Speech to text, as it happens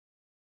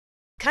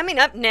Coming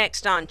up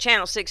next on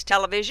Channel 6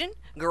 television,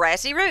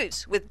 Grassy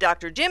Roots with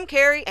Dr. Jim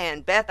Carey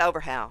and Beth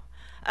Overgaauw.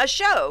 A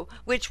show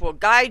which will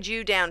guide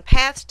you down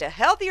paths to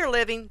healthier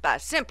living by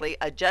simply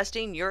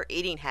adjusting your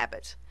eating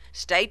habits.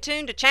 Stay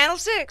tuned to Channel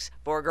 6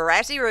 for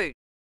Grassy Roots.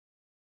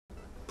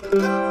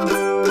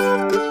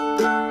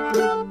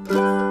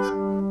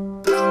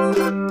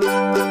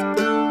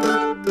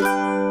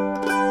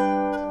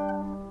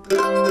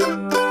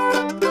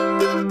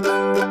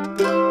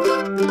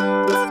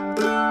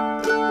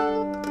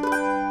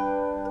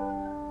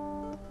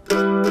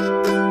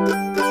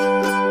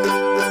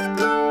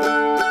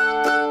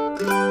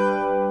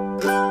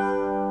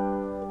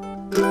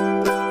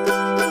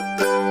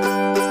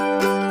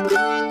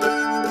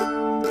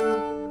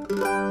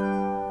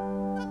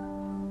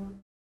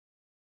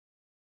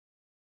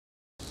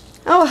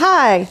 Oh,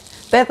 hi.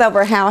 Beth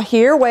Overgaauw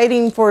here,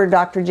 waiting for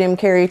Dr. Jim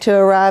Carey to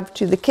arrive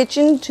to the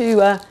kitchen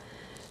to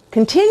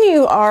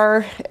continue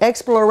our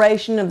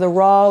exploration of the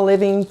raw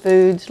living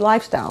foods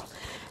lifestyle.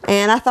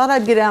 And I thought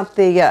I'd get out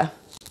the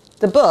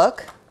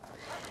book,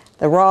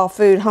 the Raw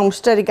Food Home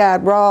Study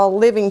Guide Raw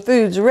Living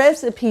Foods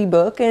Recipe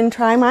Book, and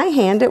try my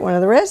hand at one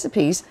of the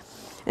recipes.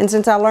 And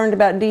since I learned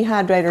about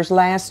dehydrators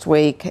last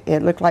week,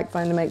 it looked like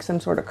fun to make some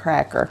sort of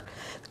cracker.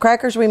 The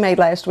crackers we made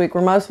last week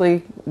were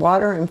mostly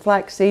water and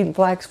flaxseed and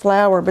flax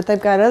flour, but they've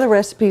got other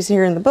recipes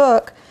here in the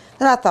book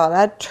that I thought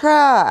I'd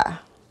try.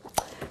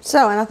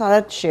 And I thought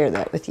I'd share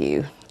that with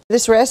you.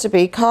 This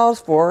recipe calls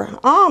for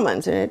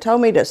almonds, and it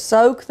told me to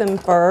soak them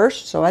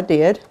first, so I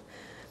did.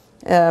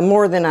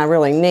 More than I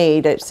really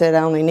need. It said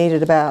I only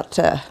needed about,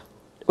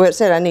 well, it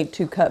said I need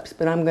 2 cups,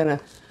 but I'm going to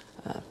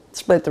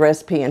split the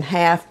recipe in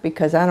half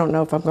because I don't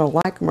know if I'm going to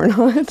like them or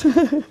not.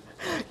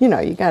 You know,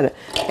 you got to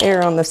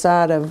err on the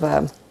side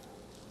of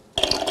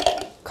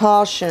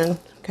caution in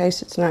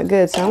case it's not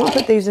good. So I'm going to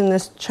put these in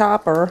this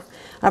chopper.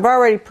 I've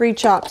already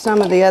pre-chopped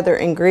some of the other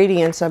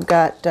ingredients. I've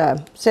got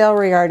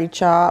celery already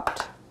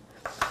chopped.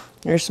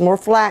 There's some more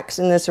flax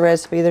in this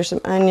recipe. There's some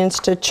onions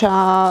to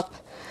chop.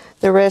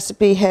 The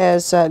recipe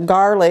has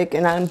garlic,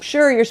 and I'm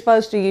sure you're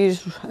supposed to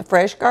use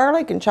fresh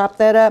garlic and chop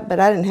that up, but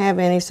I didn't have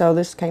any, so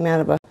this came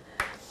out of a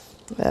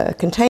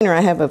container I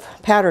have of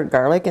powdered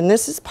garlic. And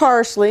this is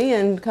parsley,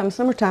 and come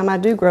summertime I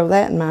do grow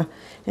that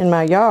in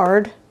my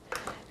yard.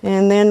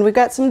 And then we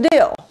got some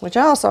dill, which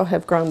I also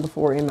have grown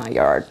before in my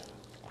yard.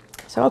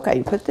 So okay,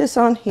 you put this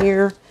on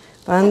here,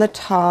 find the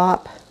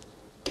top.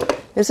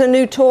 It's a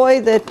new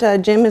toy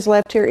that Jim has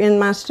left here in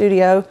my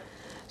studio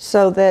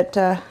so that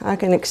I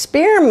can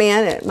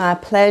experiment at my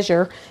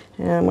pleasure.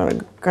 And I'm going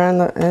to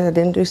grind the, I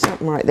didn't do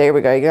something right. There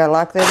we go, you got to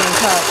lock that in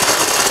top.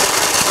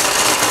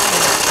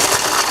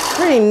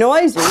 Pretty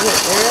noisy,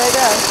 but there they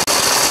go.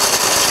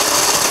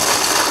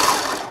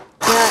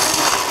 Now,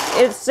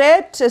 it's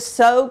said to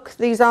soak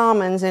these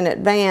almonds in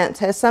advance.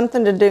 Has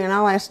something to do, and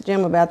I'll ask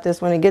Jim about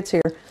this when he gets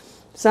here,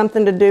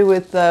 something to do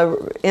with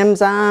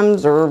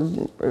enzymes or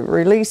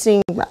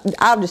releasing.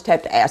 I'll just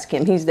have to ask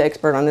him. He's the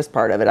expert on this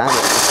part of it.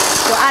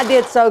 So I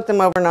did soak them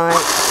overnight,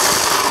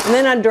 and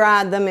then I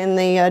dried them in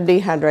the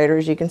dehydrator,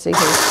 as you can see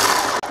here.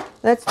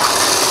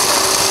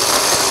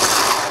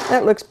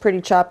 That looks pretty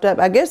chopped up.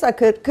 I guess I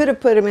could have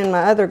put them in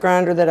my other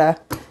grinder that I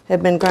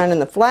have been grinding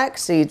the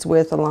flax seeds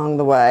with along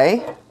the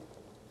way.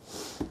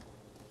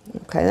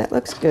 Okay, that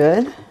looks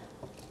good.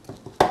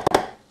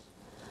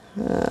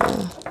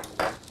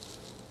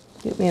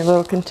 Get me a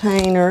little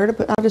container to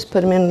put. I'll just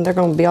put them in. They're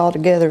going to be all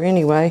together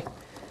anyway.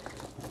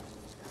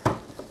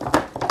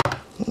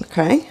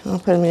 Okay, I'll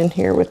put them in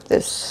here with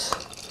this.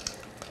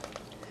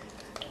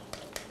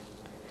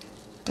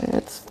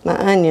 That's my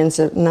onions,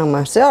 no,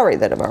 my celery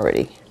that I've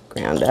already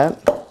ground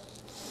up.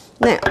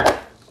 Now,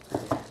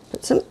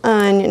 put some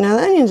onion. Now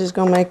the onions is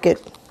going to make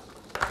it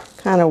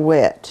kind of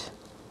wet.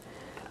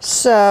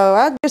 So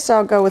I guess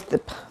I'll go with the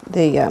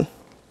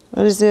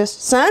what is this?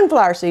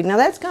 Sunflower seed. Now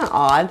that's kind of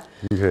odd.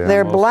 Okay,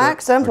 they're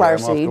black sunflower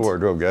seeds. I'm off the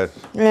wardrobe, guys.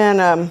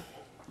 And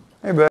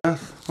hey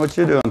Beth, what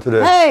you doing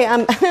today? Hey,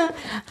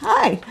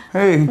 hi.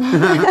 Hey,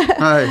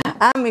 hi.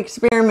 I'm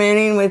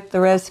experimenting with the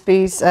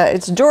recipes.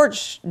 It's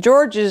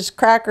George's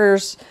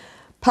Crackers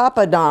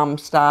Papadom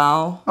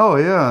style. Oh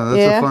yeah,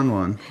 that's a fun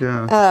one.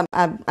 Yeah.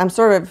 I'm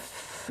sort of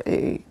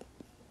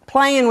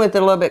playing with it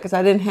a little bit because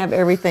I didn't have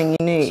everything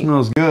you need.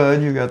 Smells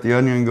good. You got the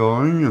onion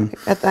going and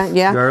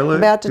garlic.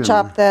 About to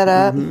chop that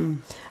up.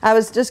 I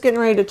was just getting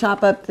ready to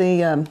chop up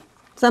the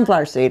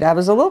sunflower seed. I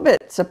was a little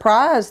bit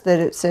surprised that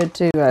it said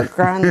to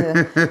grind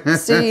the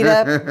seed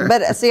up,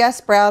 but see, I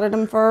sprouted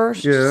them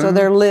first, so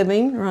they're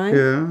living, right?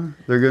 Yeah,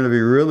 they're going to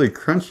be really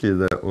crunchy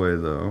that way,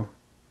 though.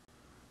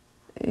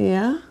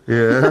 Yeah.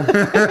 Yeah.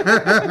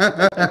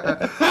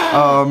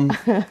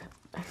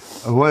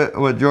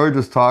 What George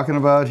was talking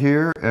about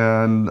here,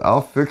 and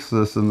I'll fix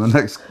this in the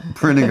next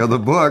printing of the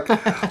book.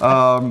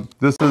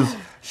 This is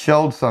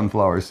shelled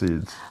sunflower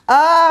seeds.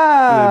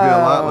 Oh. They'd be a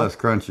lot less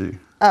crunchy.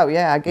 Oh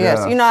yeah, I guess.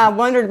 Yeah. You know, I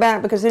wondered about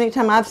it because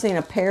anytime I've seen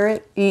a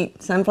parrot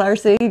eat sunflower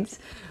seeds,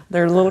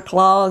 their little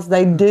claws,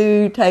 they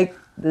do take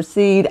the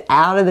seed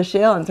out of the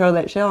shell and throw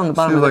that shell on the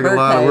bottom Seems of the like bird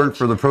a lot cage. of work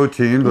for the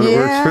protein, but it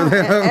works for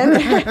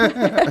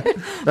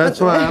them.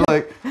 That's why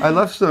I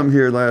left some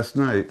here last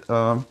night.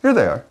 Here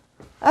they are.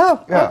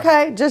 Oh, Yeah.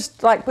 okay.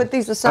 Just like put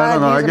these aside. I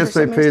don't know. I use them guess for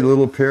they some paid reason.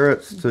 little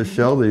parrots to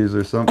shell these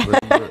or something.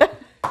 But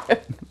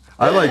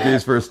I like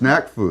these for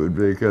snack food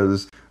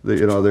because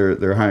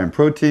they're high in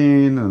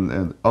protein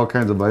and all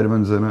kinds of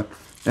vitamins in it,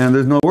 and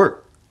there's no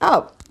work.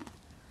 Oh,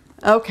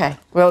 okay.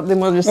 Well,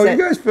 then we'll just. Oh, you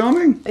guys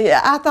filming?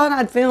 Yeah, I thought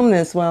I'd film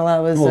this while I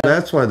was. Oh,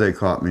 that's why they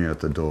caught me at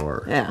the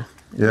door. Yeah.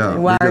 Yeah. They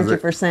wired because you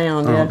for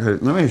sound. Yeah.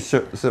 Okay, let me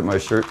sit my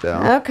shirt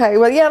down. Okay.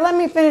 Well, yeah. Let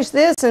me finish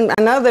this, and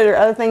I know there are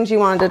other things you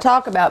wanted to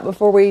talk about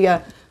before we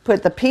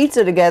put the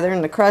pizza together,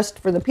 and the crust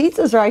for the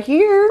pizza's right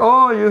here.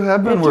 Oh, you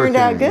have been working. It turned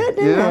out good,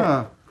 didn't it?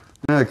 Yeah.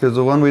 Yeah, because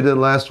the one we did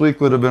last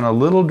week would have been a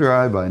little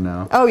dry by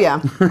now. Oh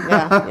yeah,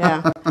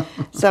 yeah.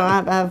 So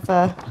I've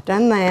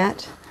done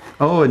that.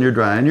 Oh, and you're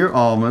drying your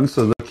almonds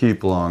so they'll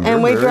keep longer.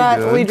 And we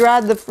Very good.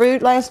 dried the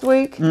fruit last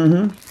week. I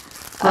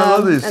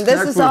love these and snack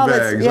this is food all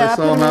that's- bags. yeah, I I saw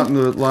put them them out in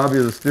the lobby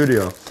of the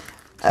studio.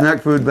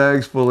 Snack food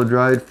bags full of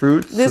dried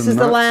fruits. This and is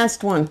the nuts.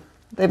 last one.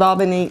 They've all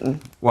been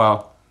eaten.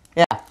 Wow.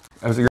 Yeah,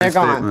 That's a great they're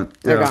gone. statement.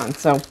 They're Yeah. gone.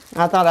 So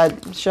I thought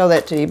I'd show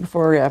that to you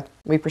before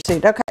we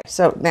proceed. Okay,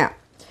 so now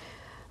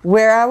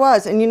where I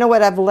was, and you know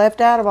what I've left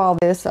out of all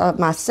this?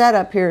 My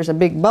setup here is a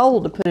big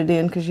bowl to put it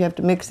in because you have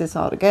to mix this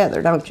all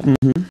together, don't you?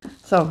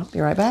 So I'll be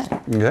right back.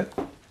 Okay.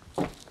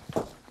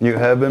 You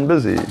have been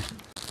busy.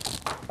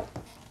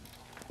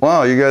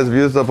 Wow, you guys have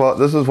used up all,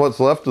 this is what's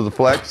left of the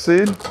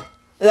flaxseed?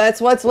 That's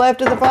what's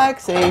left of the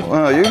flaxseed.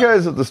 Wow, you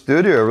guys at the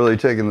studio are really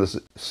taking this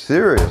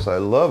serious. I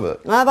love it.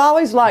 I've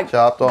always liked.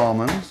 Chopped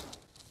almonds.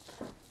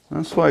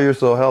 That's why you're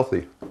so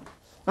healthy.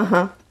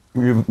 Uh-huh.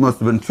 You must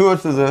have been to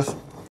this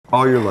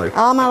all your life.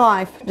 All my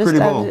life. Just, Pretty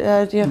bowl.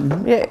 yeah,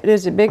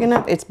 is it big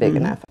enough? It's big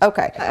enough.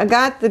 Okay. I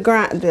got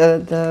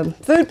the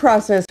food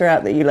processor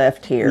out that you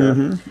left here.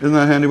 Isn't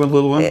that handy with a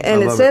little one? And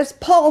I it love says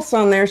pulse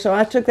on there, so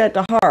I took that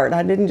to heart.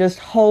 I didn't just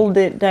hold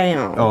it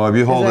down. Oh, if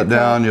you hold Is it that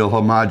down, you'll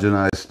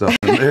homogenize stuff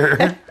in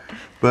there.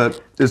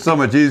 But it's so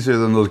much easier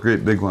than those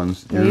great big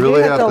ones. You do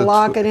have to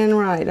lock it in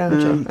right, don't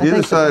you? I Either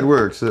think side so.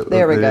 works.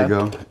 There we There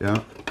go. you go.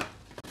 Yeah.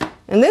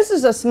 And this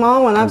is a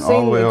small one. I've And all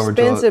seen the way over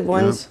to expensive it,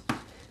 ones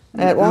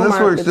at Walmart. And this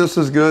works but- just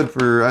as good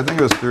for, I think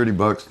it was 30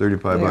 bucks,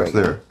 35 There bucks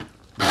we go. there.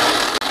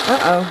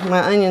 Uh-oh, my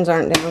onions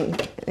aren't down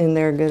in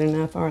there good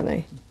enough, are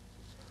they?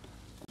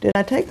 Did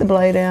I take the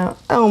blade out?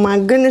 Oh my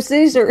goodness,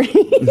 these are...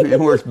 It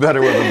works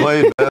better with a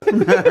blade, Beth.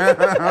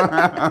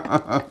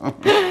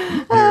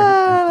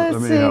 Let's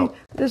let me see. help.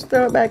 Just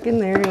throw it back in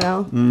there and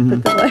I'll put the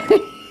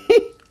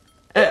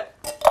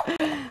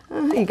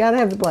blade. You gotta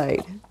have the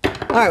blade.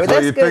 All right, well, So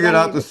that's you good. figured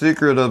out the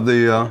secret of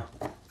the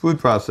food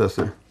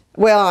processor.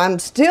 Well, I'm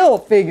still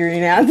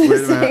figuring out the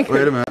Wait a minute, secret.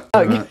 wait a minute. Oh,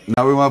 wait a minute.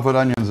 Now we want to put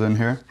onions in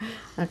here.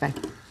 Okay.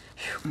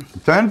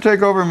 Trying to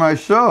take over my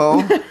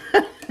show,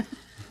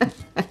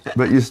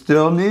 but you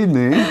still need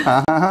me.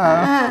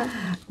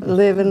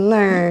 Live and A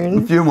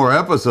learn. few more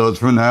episodes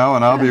from now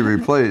and I'll be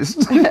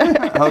replaced.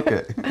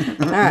 Okay.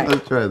 All right.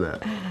 Let's try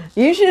that.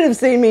 You should have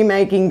seen me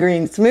making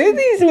green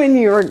smoothies when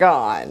you were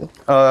gone.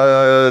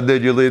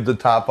 Did you leave the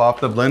top off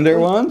the blender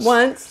once?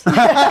 Once.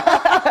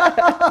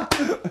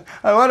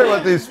 I wonder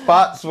what these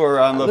spots were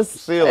on the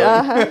ceiling.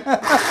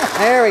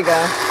 There we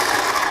go.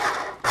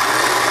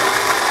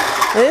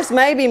 This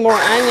may be more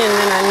onion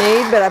than I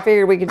need, but I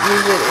figured we could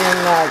use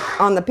it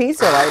on the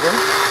pizza later.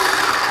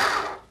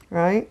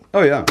 Right?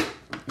 Oh, yeah.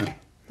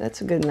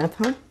 That's good enough,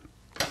 huh?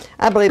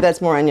 I believe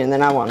that's more onion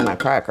than I want in my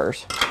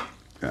crackers.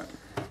 Yeah.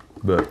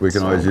 But we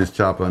can always use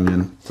chopped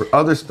onion for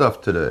other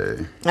stuff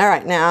today. All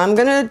right, now I'm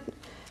gonna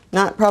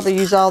not probably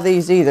use all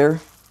these either,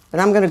 but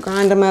I'm gonna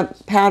grind them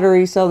up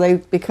powdery so they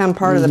become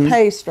part of the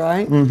paste,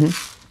 right?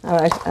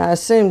 I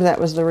assumed that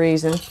was the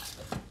reason.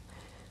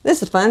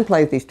 This is fun to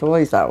play with these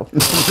toys, though.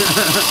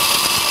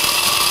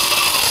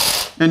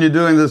 And you're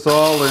doing this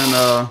all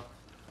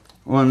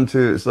in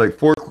it's like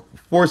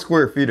four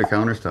square feet of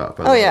countertop.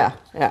 Oh yeah,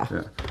 yeah.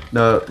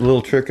 The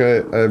little trick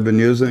I've been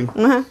using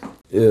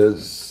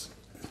is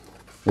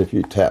if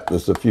you tap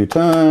this a few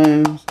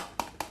times,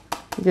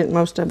 You get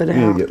most of it out.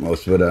 you get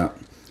most of it out.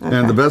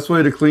 And the best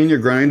way to clean your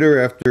grinder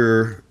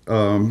after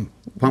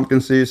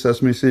pumpkin seeds,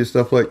 sesame seeds,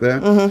 stuff like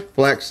that,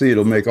 flax seed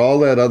will make all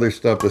that other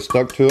stuff that's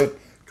stuck to it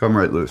come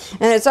right loose.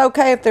 And it's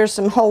okay if there's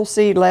some whole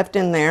seed left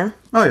in there.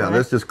 Oh yeah,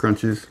 that's just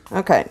crunchies.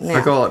 Okay, I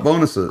now call it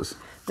bonuses.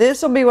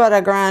 this will be what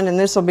I grind, and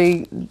this will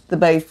be the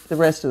base, the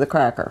rest of the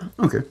cracker.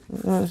 Okay.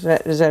 Is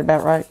that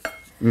about right?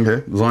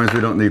 Okay. As long as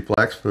we don't need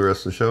flax for the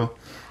rest of the show.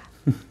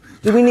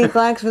 Do we need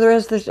flax for the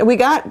rest of the show? We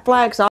got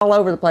flax all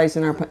over the place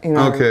in our.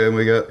 Okay, and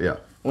we got Okay.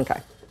 Okay.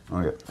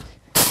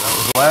 That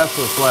was the last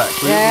of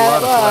flax. We Yeah,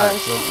 use a lot it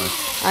of flax, was. don't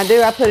we? I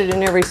do. I put it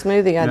in every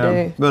smoothie. I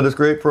do. But it's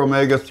great for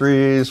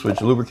omega-3s,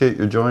 which lubricate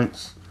your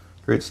joints.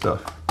 Great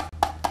stuff.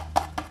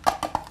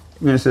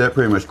 You see that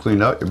pretty much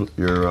cleaned out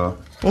your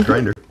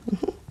grinder.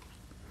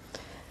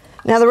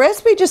 Now the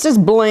recipe just says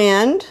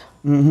blend,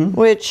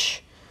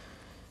 which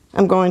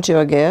I'm going to,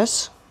 I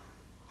guess,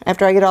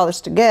 after I get all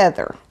this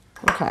together.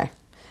 Okay.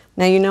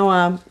 Now you know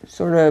I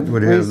sort of What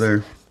do you have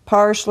there?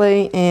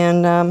 Parsley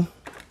and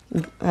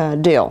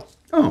dill.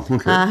 Oh,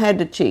 okay. I had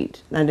to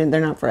cheat.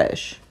 They're not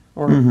fresh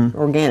or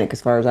organic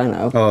as far as I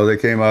know. Oh, they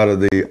came out of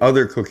the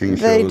other cooking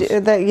shows. They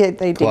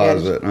did.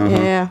 Closet.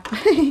 Yeah.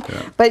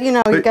 But you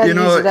know, you got to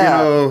use it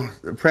up.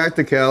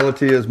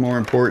 Practicality is more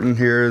important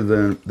here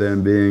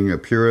than being a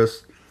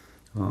purist.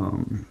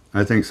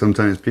 I think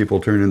sometimes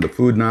people turn into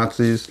food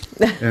Nazis,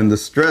 and the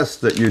stress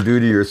that you do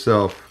to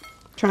yourself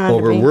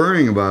over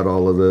worrying about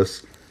all of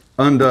this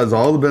undoes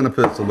all the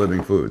benefits of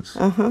living foods.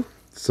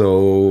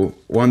 So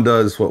one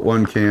does what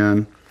one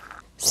can.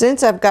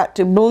 Since I've got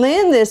to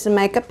blend this and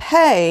make a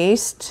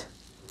paste,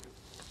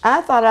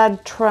 I thought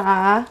I'd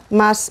try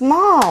my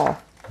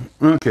small.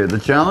 Okay, the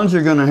challenge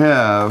you're going to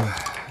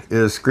have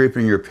is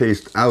scraping your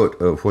paste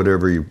out of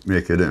whatever you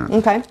make it in.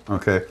 Okay.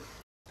 Okay.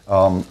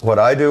 What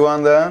I do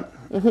on that,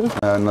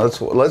 and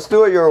let's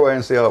do it your way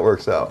and see how it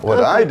works out.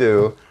 What I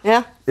do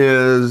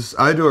is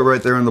I do it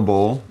right there in the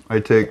bowl.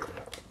 I take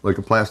like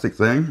a plastic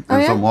thing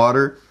and some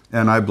water,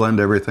 and I blend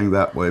everything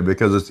that way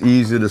because it's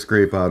easy to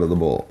scrape out of the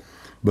bowl.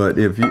 But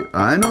if you,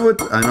 I know what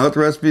the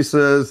recipe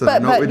says, and I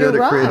know what we did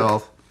at Create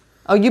Health.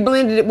 Oh, you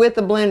blended it with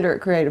the blender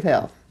at Creative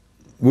Health.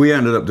 We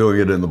ended up doing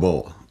it in the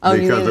bowl. Oh,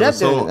 you ended up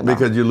doing it in the bowl.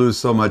 Because you lose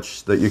so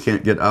much that you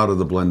can't get out of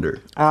the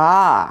blender.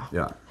 Ah.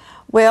 Yeah.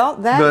 Well,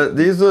 But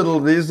these little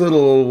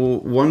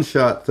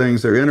one-shot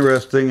things are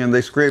interesting, and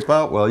they scrape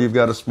out well. You've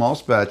got a small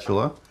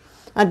spatula.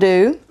 I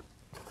do.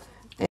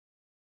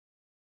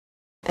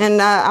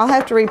 And I'll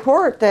have to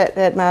report that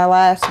at my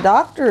last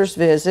doctor's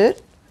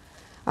visit,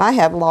 I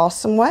have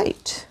lost some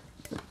weight.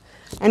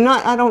 And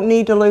I don't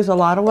need to lose a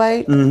lot of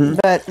weight,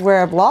 but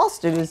where I've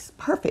lost it is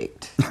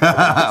perfect.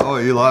 Oh,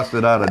 you lost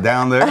it out of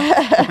down there?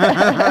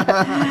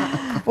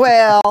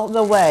 Well,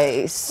 the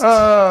waist.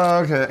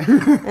 Oh, okay.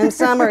 And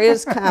summer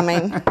is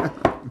coming.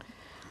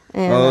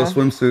 And,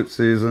 swimsuit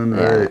season,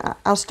 right.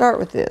 I'll start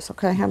with this,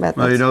 okay? How about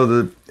this? Well, you know,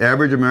 the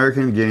average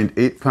American gained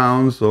 8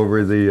 pounds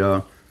over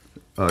the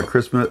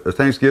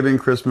Thanksgiving,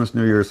 Christmas,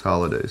 New Year's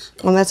holidays.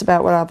 Well, that's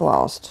about what I've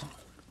lost.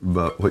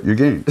 About what you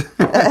gained,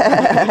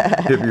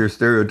 if you're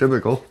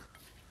stereotypical.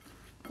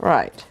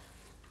 Right.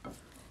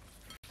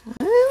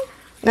 Well,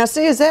 now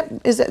see, is that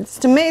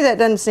to me that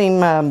doesn't seem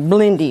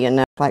blendy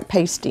enough, like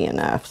pasty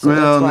enough. So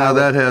well, now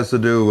that has to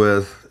do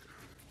with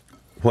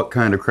what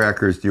kind of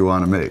crackers do you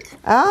want to make.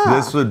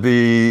 This would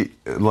be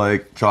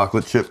like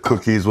chocolate chip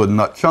cookies with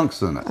nut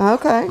chunks in it.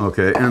 Okay.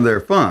 Okay, and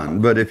they're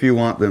fun, but if you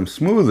want them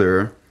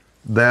smoother,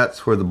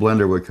 that's where the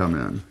blender would come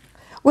in.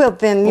 Well,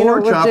 then, you know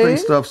what we'll do? Or chopping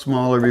stuff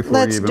smaller before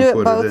you even put it in here.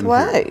 Let's do it both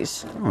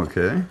ways.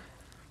 Okay.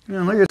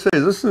 Yeah, like I say,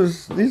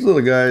 these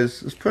little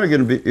guys, it's probably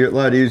going to be a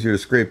lot easier to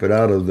scrape it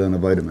out of than a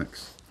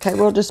Vitamix. Okay,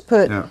 we'll just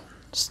put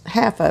just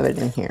half of it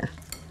in here.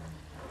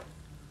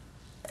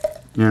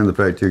 And the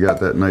fact you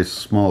got that nice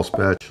small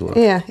spatula.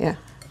 Yeah.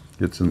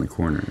 Gets in the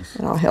corners.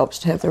 It all helps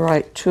to have the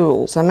right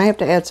tools. I may have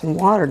to add some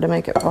water to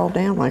make it fall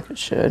down like it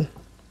should.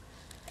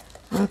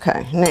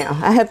 Okay, now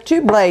I have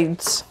 2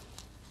 blades.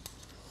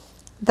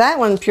 That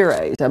one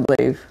purees, I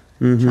believe,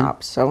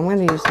 chops. So I'm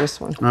going to use this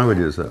one. I would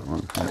use that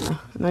one.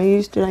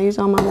 Did I use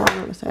all my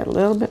water? Let's add a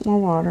little bit more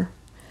water.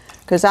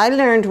 Because I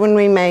learned when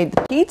we made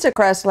the pizza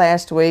crust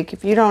last week,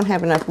 if you don't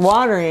have enough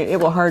water in it, it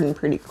will harden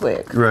pretty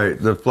quick. Right.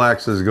 The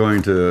flax is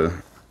going to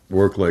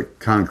work like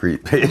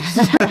concrete paste.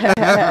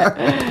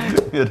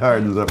 It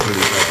hardens up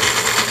pretty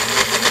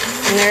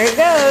fast. And there it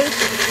goes.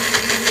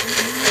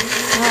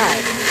 All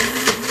right.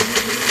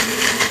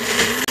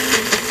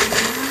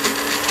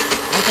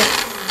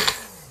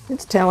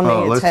 It's telling me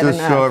it's had enough. Let's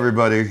just show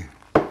everybody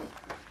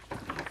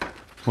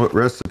what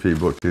recipe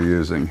book you're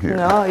using here.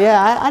 No,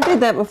 yeah, I did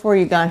that before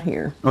you got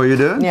here. Oh, you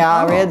did? Yeah,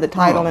 I read the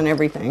title and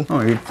everything. Oh,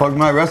 you plugged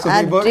my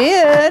recipe book?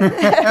 I did,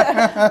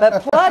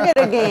 but plug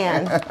it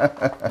again.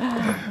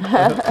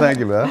 Thank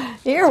you,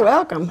 Beth. You're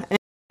welcome. And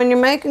when you're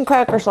making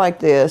crackers like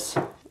this,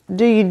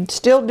 do you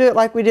still do it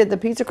like we did the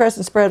pizza crust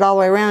and spread it all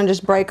the way around and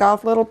just break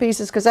off little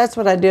pieces? Because that's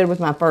what I did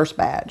with my first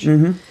batch.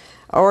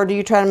 Or do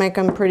you try to make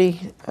them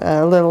pretty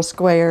little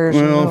squares?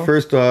 Well,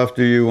 first off,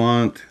 do you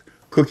want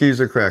cookies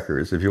or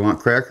crackers? If you want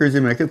crackers, you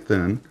make it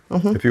thin.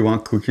 If you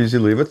want cookies, you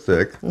leave it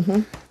thick.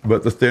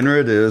 But the thinner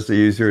it is, the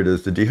easier it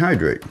is to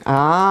dehydrate.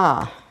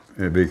 Ah.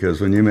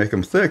 Because when you make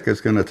them thick, it's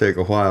going to take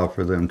a while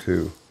for them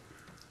to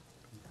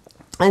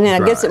And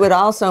then I guess it would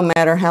also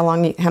matter how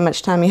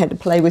much time you had to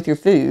play with your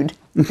food.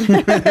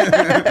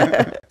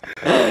 Right,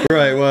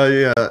 well,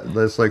 yeah,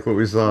 that's like what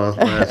we saw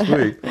last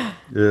week,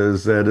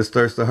 is that it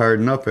starts to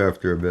harden up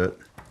after a bit.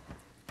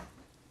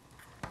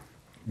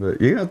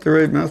 But you got the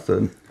right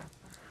method.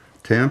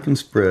 Tamp and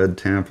spread,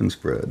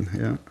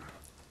 yeah.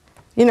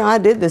 You know, I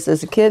did this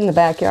as a kid in the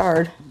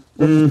backyard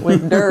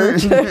with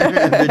dirt.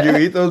 Did you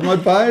eat those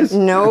mud pies?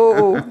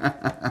 No.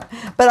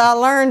 But I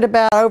learned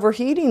about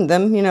overheating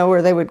them, you know,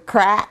 where they would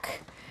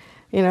crack.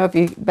 You know, if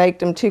you baked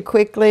them too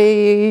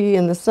quickly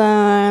in the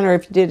sun, or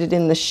if you did it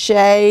in the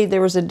shade, there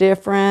was a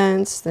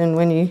difference than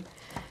when you...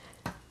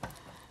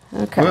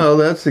 Okay. Well,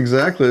 that's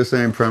exactly the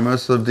same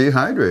premise of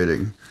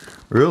dehydrating.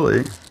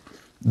 Really.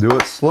 Do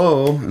it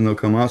slow, and they'll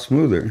come out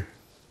smoother.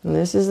 And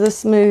this is the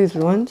smooth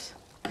ones.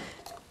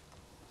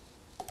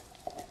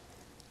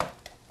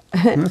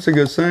 That's a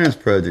good science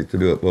project to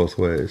do it both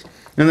ways.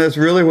 And that's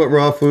really what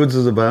raw foods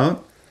is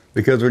about,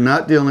 because we're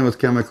not dealing with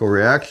chemical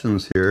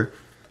reactions here.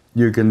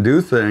 You can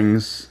do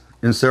things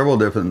in several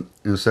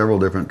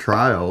different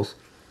trials,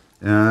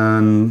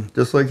 and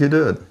just like you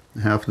did,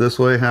 half this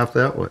way, half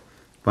that way.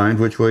 Find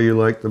which way you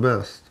like the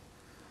best.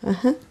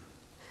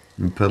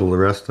 And peddle the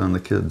rest on the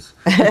kids.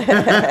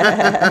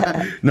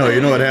 No,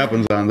 you know what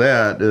happens on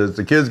that is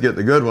the kids get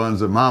the good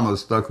ones and mama's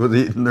stuck with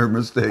eating their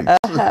mistakes.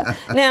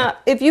 Now,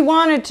 if you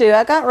wanted to,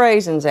 I got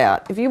raisins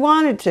out. If you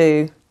wanted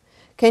to,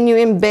 can you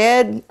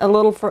embed a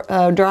little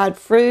dried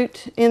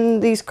fruit in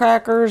these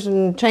crackers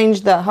and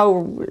change the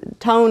whole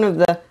tone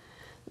of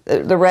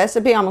the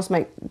recipe, almost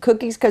make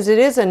cookies? Because it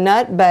is a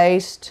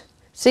nut-based,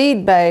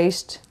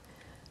 seed-based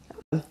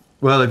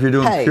Well, if you're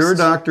doing paste. pure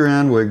Dr.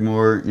 Ann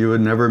Wigmore, you would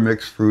never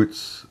mix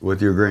fruits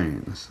with your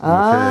grains, okay?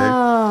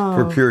 Oh.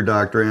 For pure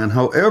Dr. Ann.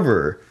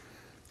 However,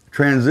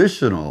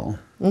 transitional,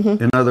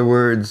 in other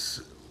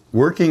words,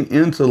 working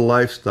into the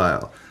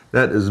lifestyle,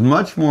 that is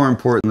much more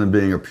important than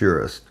being a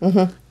purist.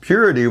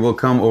 Purity will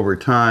come over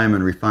time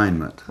and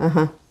refinement.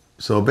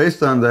 So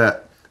based on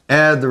that,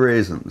 add the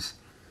raisins.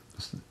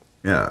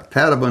 Yeah,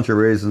 pat a bunch of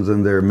raisins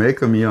in there, make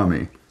them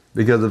yummy.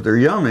 Because if they're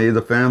yummy,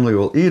 the family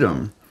will eat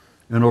them.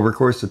 And over the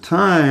course of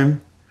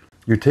time,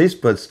 your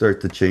taste buds start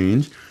to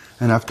change.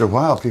 And after a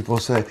while, people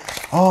say,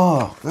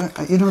 oh,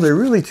 you know, they're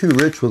really too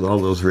rich with all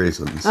those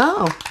raisins.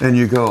 Oh. And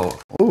you go,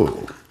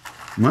 oh,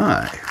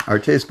 my, our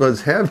taste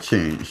buds have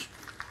changed.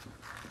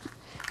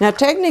 Now,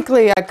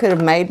 technically, I could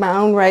have made my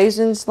own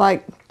raisins,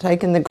 like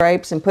taking the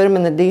grapes and put them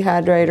in the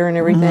dehydrator and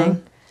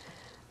everything.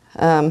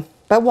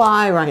 But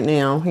why right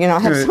now? You know, I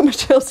have so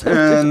much else to do.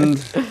 And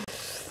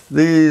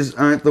these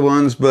aren't the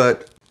ones,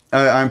 but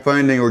I'm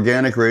finding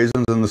organic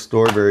raisins in the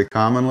store very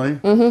commonly.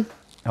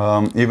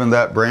 Even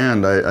that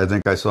brand, I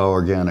think I saw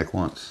organic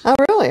once. Oh,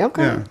 really?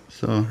 Okay. Yeah,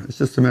 so it's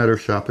just a matter of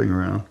shopping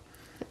around.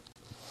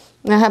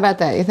 Now, how about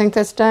that? You think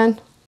that's done?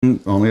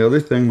 Only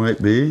other thing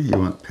might be you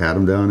want to pat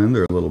them down in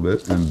there a little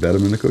bit and embed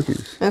them in the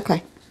cookies.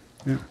 Okay.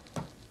 Yeah.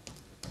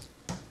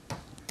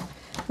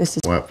 This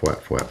is Whap,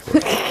 whap, whap,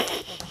 whap.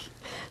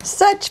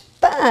 such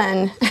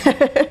fun.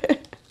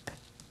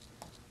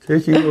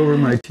 Taking over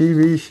my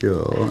TV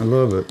show. I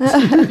love it.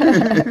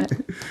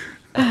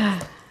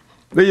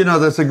 But you know,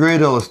 that's a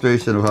great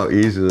illustration of how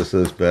easy this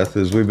is, Beth,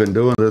 is we've been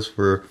doing this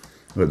for,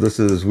 this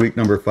is week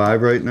number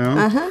 5 right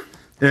now.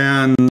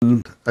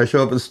 And I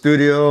show up at the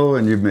studio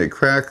and you make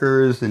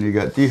crackers and you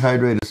got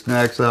dehydrated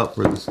snacks out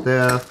for the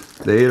staff.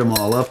 They ate them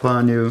all up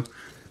on you.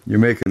 You're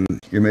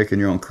making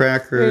your own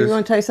crackers. Here, you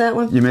want to taste that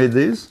one? You made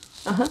these?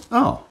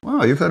 Oh,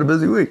 wow, you've had a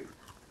busy week.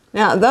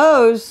 Now,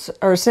 those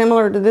are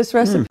similar to this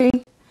recipe.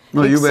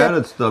 Well, you've Except,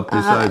 added stuff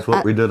besides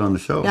what we did on the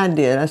show. I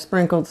did. I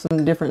sprinkled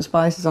some different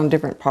spices on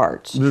different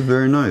parts. They're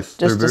very nice. Just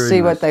They're to very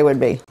see nice. what they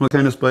would be. What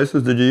kind of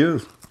spices did you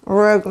use?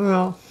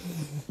 Oregano.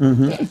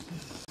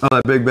 Oh,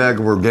 that big bag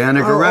of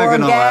organic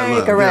oregano.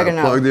 Organic oregano.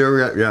 Yeah, plug the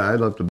oregano. Yeah, I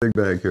left a big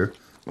bag here.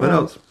 What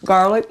else?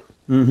 Garlic.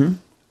 And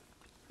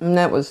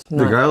that was The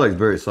nice. garlic's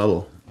very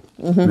subtle.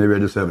 Maybe I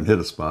just haven't hit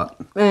a spot.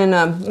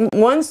 And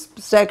one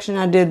section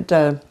I did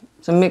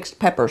some mixed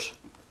peppers.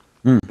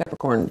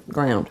 Peppercorn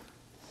ground.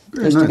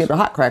 Very Just nice. to give it a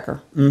hot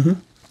cracker.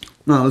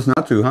 No, it's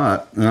not too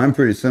hot. And I'm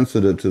pretty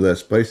sensitive to that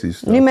spicy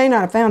stuff. You may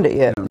not have found it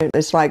yet.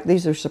 It's like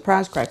these are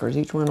surprise crackers.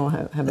 Each one will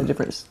have a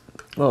different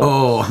little.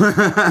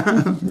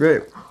 Oh,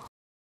 great.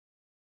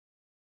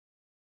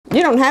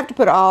 You don't have to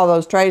put all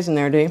those trays in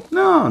there, do you?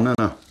 No, no,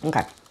 no.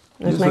 Okay.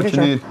 Just Just what making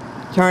you sure. need.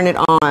 Turn it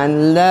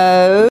on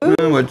low.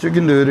 And what you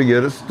can do to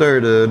get it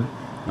started,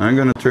 I'm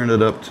going to turn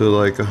it up to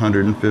like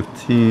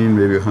 115,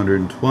 maybe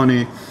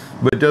 120,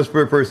 but just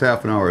for the first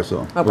half an hour or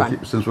so. Okay.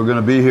 Since we're going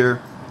to be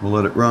here, we'll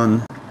let it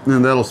run,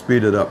 and that'll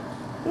speed it up.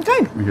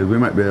 Okay. Because we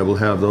might be able to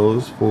have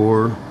those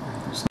for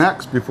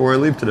snacks before I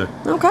leave today.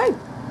 Okay.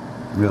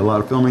 We got a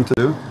lot of filming to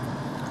do.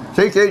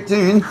 Take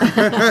 18.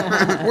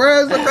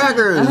 Where's the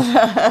crackers?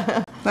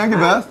 Thank you,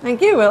 Beth.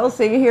 Thank you. We'll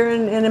see you here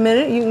in a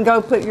minute. You can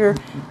go put your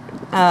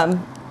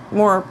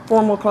more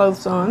formal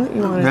clothes on that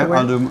you wanted Yeah, to wear.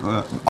 I'll do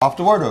off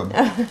the wardrobe.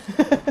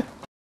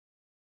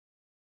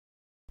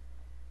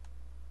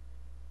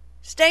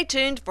 Stay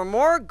tuned for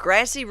more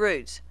Grassy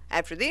Roots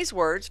after these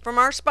words from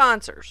our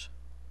sponsors.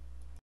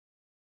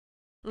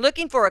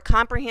 Looking for a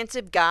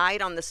comprehensive guide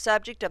on the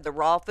subject of the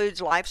raw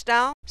foods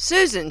lifestyle?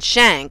 Susan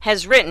Shank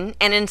has written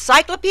an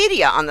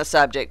encyclopedia on the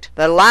subject,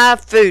 The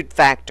Live Food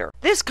Factor.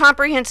 This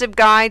comprehensive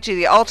guide to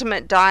the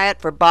ultimate diet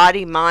for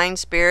body, mind,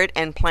 spirit,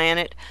 and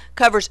planet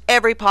covers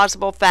every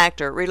possible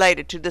factor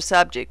related to the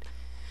subject.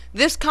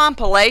 This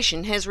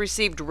compilation has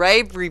received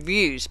rave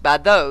reviews by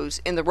those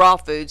in the raw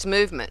foods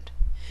movement.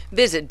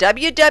 Visit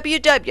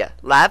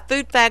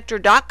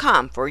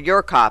www.livefoodfactor.com for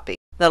your copy.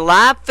 The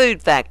Live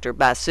Food Factor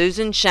by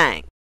Susan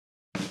Shank.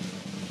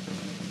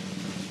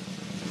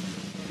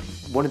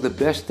 One of the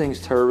best things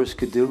terrorists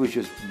could do is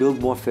just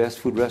build more fast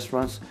food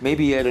restaurants,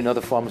 maybe add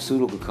another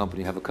pharmaceutical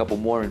company, have a couple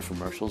more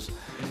infomercials,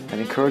 and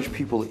encourage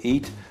people to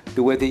eat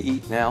the way they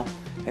eat now.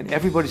 And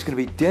everybody's going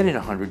to be dead in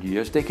 100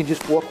 years. They can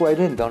just walk right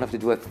in, don't have to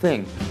do a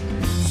thing.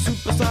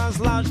 Superstars,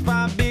 large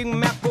fry, Big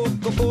Mac,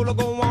 Coca-Cola,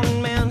 go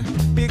on, man.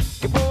 Pick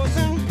your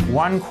poison.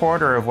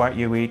 1/4 of what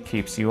you eat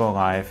keeps you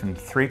alive, and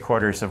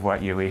 3/4 of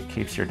what you eat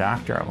keeps your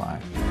doctor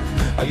alive.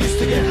 I used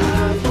to get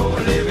high for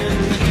a living,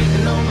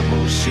 eating all the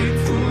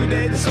bullshit food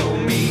they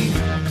sold me.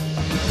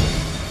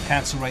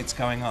 Cancer rates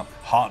going up,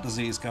 heart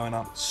disease going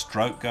up,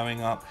 stroke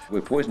going up.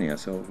 We're poisoning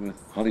ourselves with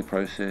highly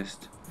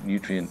processed,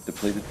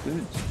 nutrient-depleted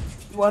foods.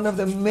 One of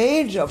the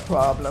major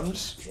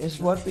problems is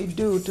what we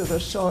do to the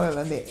soil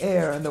and the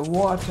air and the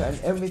water and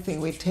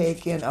everything we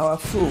take in our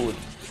food.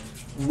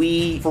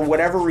 We, for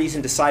whatever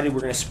reason, decided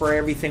we're going to spray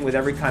everything with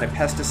every kind of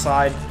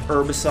pesticide,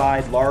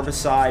 herbicide,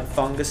 larvicide,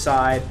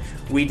 fungicide.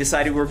 We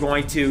decided we're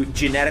going to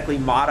genetically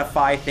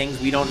modify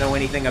things we don't know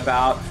anything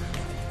about.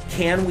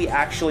 Can we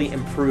actually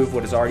improve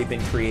what has already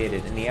been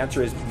created? And the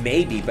answer is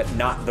maybe, but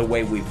not the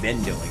way we've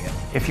been doing it.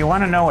 If you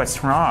want to know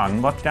what's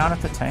wrong, look down at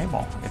the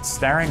table. It's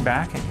staring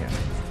back at you.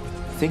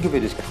 Think of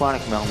it as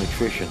chronic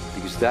malnutrition,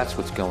 because that's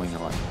what's going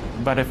on.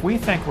 But if we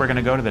think we're going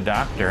to go to the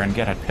doctor and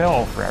get a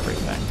pill for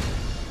everything,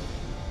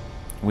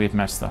 we've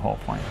missed the whole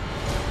point.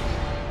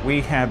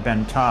 We have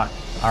been taught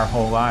our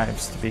whole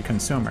lives to be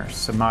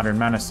consumers of modern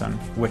medicine,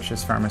 which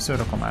is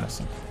pharmaceutical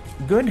medicine.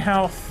 Good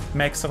health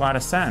makes a lot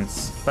of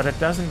sense, but it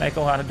doesn't make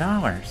a lot of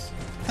dollars.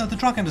 No, the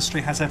drug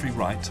industry has every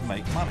right to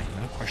make money,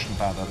 no question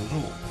about that at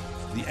all.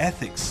 The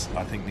ethics,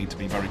 I think, need to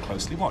be very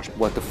closely watched.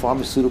 What the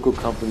pharmaceutical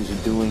companies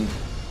are doing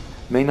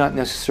may not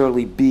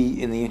necessarily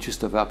be in the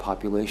interest of our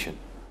population.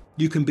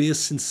 You can be as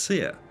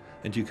sincere,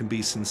 and you can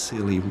be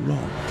sincerely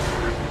wrong.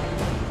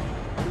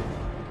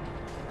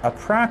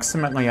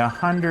 Approximately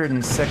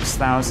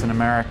 106,000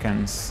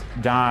 Americans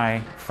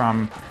die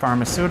from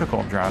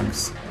pharmaceutical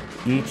drugs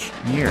each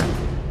year.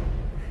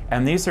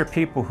 And these are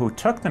people who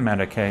took the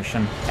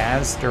medication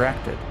as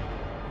directed.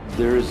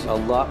 There's a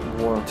lot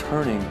more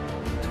turning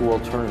to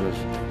alternatives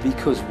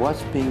because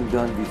what's being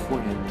done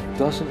beforehand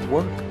doesn't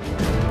work.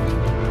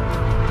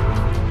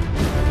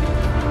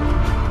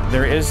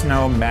 There is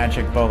no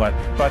magic bullet,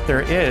 but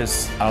there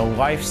is a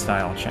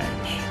lifestyle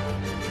change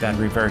that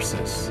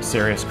reverses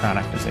serious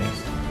chronic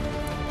disease.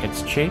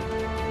 It's cheap,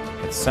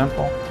 it's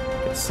simple,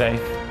 it's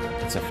safe,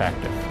 it's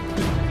effective.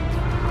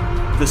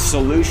 The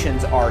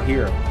solutions are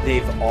here.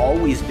 They've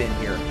always been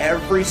here.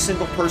 Every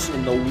single person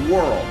in the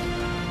world,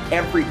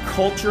 every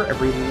culture,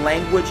 every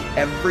language,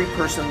 every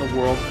person in the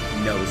world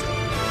knows it.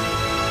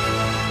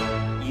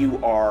 You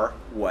are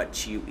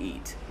what you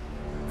eat.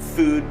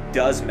 Food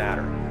does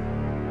matter.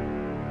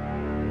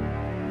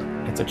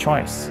 It's a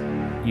choice.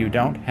 You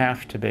don't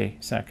have to be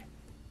sick.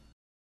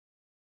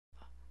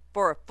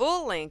 For a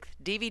full-length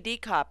DVD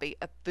copy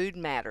of Food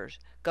Matters,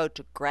 go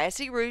to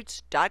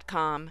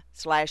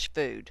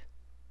grassyroots.com/food.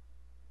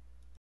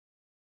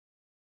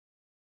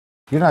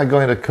 You're not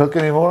going to cook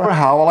anymore?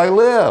 How will I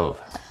live?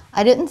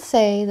 I didn't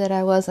say that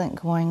I wasn't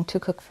going to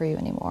cook for you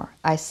anymore.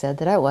 I said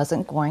that I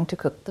wasn't going to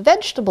cook the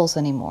vegetables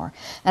anymore.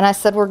 And I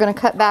said we're going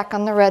to cut back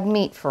on the red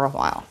meat for a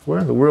while. Where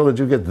in the world did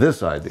you get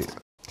this idea?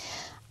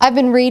 I've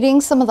been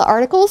reading some of the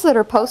articles that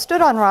are posted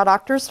on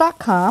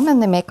rawdoctors.com,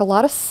 and they make a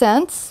lot of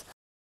sense.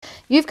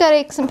 You've got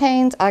aches and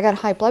pains, I got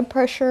high blood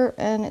pressure,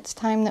 and it's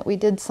time that we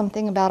did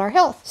something about our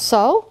health.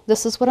 So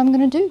this is what I'm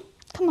going to do.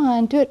 Come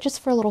on, do it just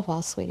for a little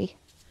while, sweetie.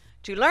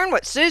 To learn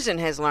what Susan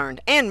has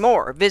learned and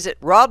more, visit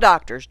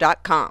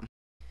rawdoctors.com.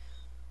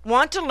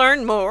 Want to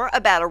learn more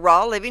about a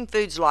raw living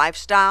foods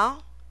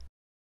lifestyle?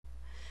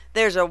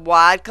 There's a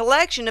wide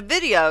collection of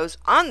videos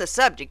on the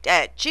subject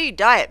at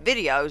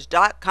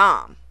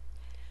ChiDietVideos.com.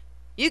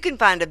 You can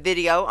find a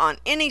video on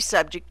any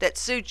subject that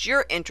suits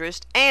your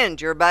interest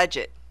and your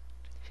budget,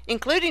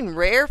 including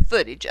rare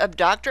footage of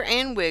Dr.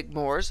 Ann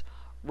Wigmore's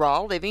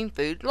Raw Living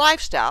Food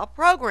Lifestyle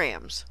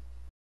programs.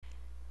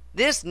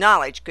 This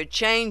knowledge could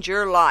change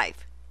your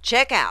life.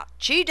 Check out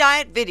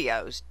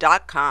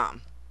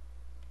ChiDietVideos.com.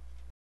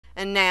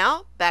 And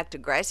now, back to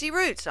Grassy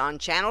Roots on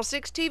Channel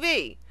 6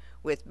 TV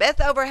with Beth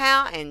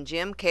Overgaauw and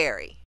Jim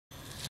Carey.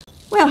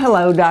 Well,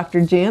 hello,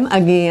 Dr. Jim,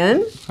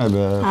 again. Hi,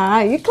 Beth.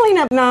 Hi, you clean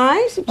up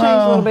nice. You change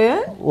a little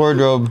bit.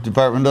 Wardrobe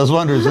department does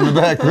wonders in the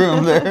back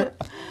room there.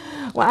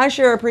 Well, I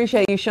sure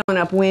appreciate you showing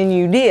up when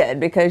you did,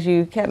 because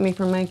you kept me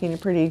from making a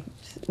pretty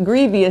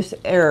grievous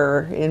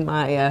error in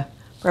my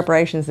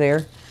preparations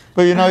there.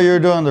 But you know, you're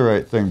doing the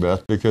right thing,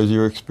 Beth, because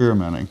you're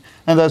experimenting.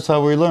 And that's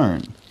how we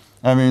learn.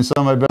 I mean,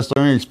 some of my best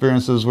learning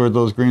experiences were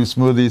those green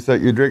smoothies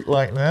that you drink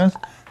like this.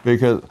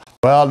 Because,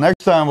 well,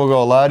 next time we'll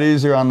go a lot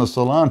easier on the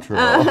cilantro.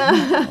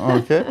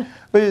 Okay?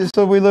 But,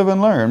 so we live and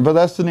learn. But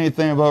that's the neat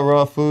thing about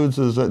raw foods,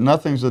 is that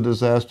nothing's a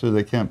disaster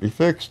that can't be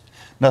fixed.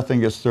 Nothing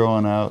gets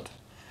thrown out.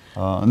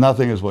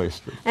 Nothing is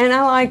wasted. And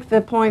I like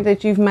the point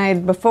that you've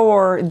made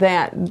before,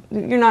 that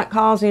you're not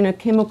causing a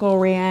chemical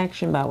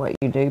reaction by what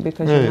you do,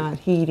 because you're not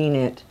heating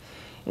it.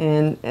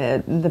 and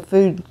the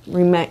food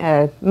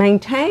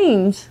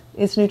maintains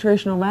its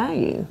nutritional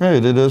value.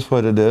 Right, it is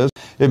what it is.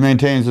 It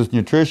maintains its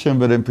nutrition,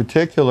 but in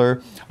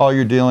particular, all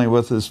you're dealing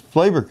with is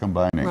flavor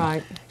combining.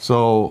 Right.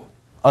 So,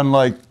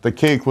 unlike the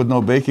cake with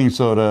no baking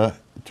soda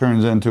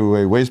turns into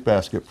a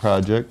wastebasket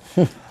project,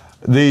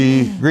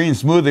 the green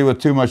smoothie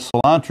with too much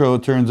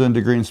cilantro turns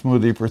into green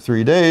smoothie for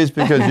 3 days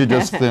because you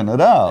just thin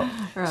it out.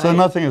 Right. So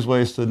nothing is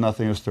wasted,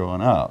 nothing is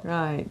thrown out.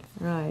 Right,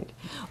 right.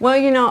 Well,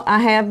 you know, I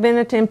have been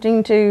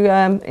attempting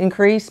to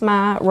increase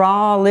my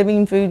raw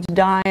living foods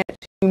diet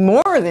to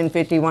more than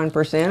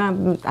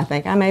 51%. I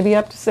think I may be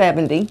up to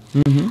 70.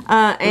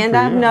 And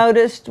I've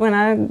noticed when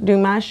I do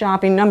my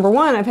shopping, number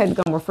one, I've had to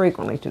go more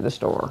frequently to the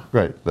store.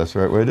 Right, that's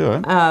the right way to do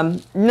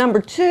it. Number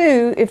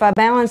two, if I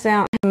balance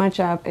out how much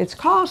it's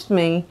cost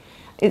me,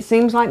 it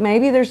seems like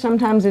maybe there's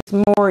sometimes it's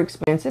more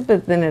expensive,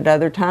 but then at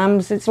other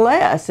times it's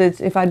less.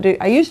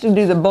 I used to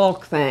do the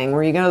bulk thing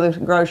where you go to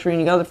the grocery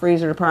and you go to the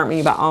freezer department,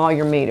 you buy all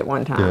your meat at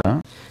one time.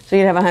 Yeah. So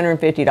you'd have a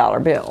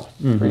 $150 bill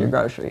for your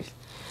groceries.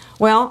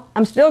 Well,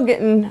 I'm still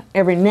getting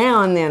every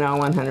now and then a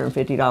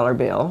 $150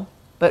 bill,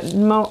 but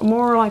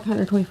more like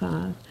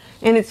 $125.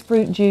 And it's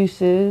fruit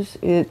juices,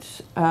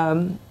 it's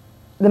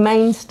the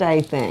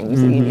mainstay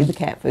things that you need, the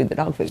cat food, the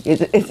dog food.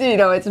 It's you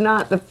know, it's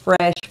not the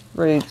fresh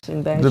fruits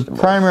and vegetables. The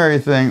primary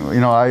thing, you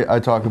know, I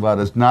talk about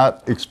is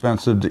not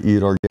expensive to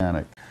eat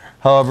organic.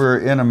 However,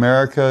 in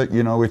America,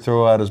 you know, we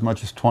throw out as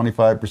much as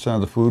 25%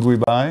 of the food we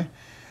buy.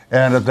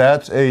 And if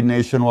that's a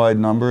nationwide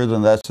number,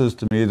 then that says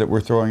to me that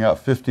we're throwing out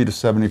 50 to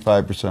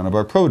 75% of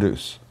our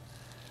produce.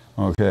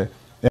 Okay?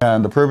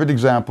 And the perfect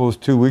example is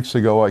 2 weeks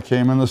ago, I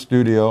came in the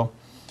studio,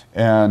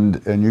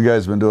 and you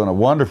guys have been doing a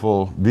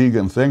wonderful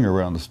vegan thing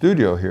around the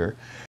studio here.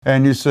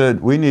 And you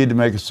said, we need to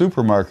make a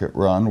supermarket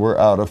run, we're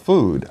out of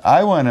food.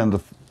 I went in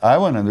the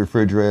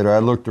refrigerator, I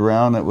looked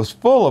around, it was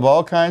full of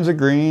all kinds of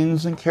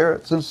greens and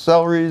carrots and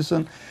celeries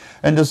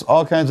and just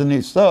all kinds of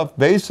neat stuff.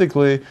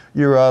 Basically,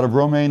 you're out of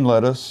romaine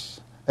lettuce,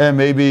 and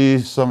maybe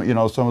some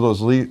of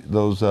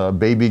those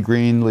baby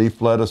green leaf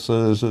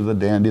lettuces or the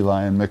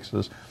dandelion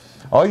mixes.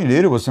 All you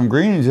needed was some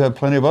greens, you had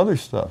plenty of other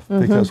stuff.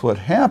 Because what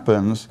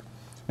happens,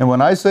 and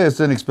when I say it's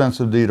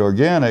inexpensive to eat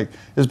organic,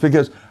 is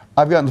because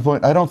I've gotten to the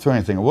point I don't throw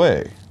anything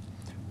away.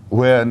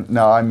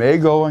 Now I may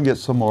go and get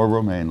some more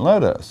romaine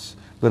lettuce,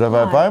 but if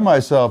I find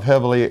myself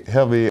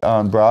heavy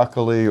on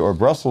broccoli or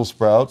Brussels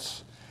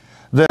sprouts,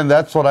 then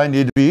that's what I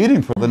need to be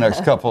eating for the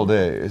next couple of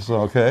days,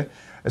 okay?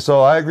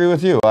 So I agree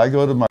with you. I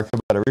go to the market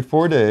about every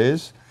 4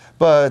 days,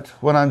 but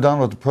when I'm done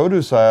with the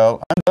produce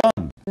aisle, I'm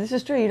done. This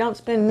is true. You don't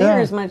spend near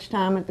as much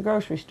time at the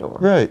grocery store.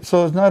 Right.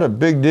 So it's not a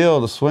big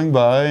deal to swing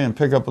by and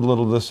pick up a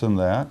little this and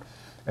that.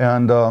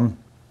 And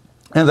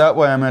that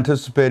way I'm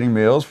anticipating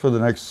meals for the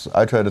next,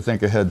 I try to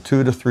think ahead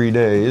 2 to 3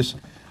 days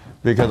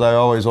because I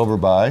always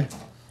overbuy.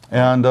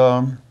 And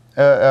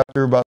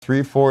after about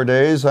 3-4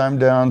 days, I'm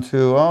down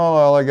to,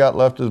 all I got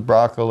left is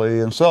broccoli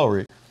and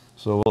celery.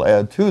 So we'll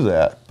add to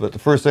that. But the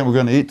first thing we're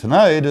going to eat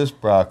tonight is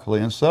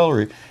broccoli and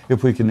celery.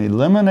 If we can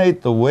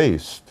eliminate the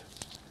waste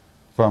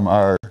from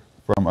our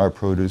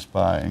produce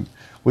buying,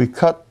 we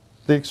cut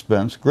the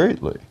expense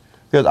greatly.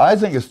 Because I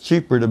think it's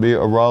cheaper to be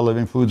a raw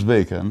living foods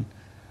vegan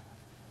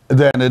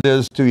than it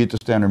is to eat the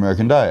standard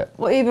American diet.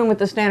 Well, even with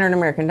the standard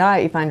American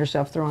diet, you find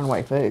yourself throwing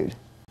away food.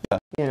 Yeah.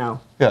 You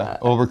know. Yeah,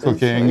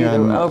 overcooking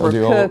and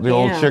the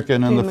old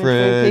chicken in the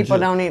fridge. People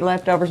don't eat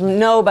leftovers.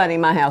 Nobody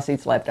in my house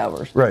eats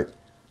leftovers. Right.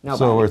 Nobody.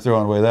 So we're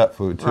throwing away that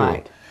food too.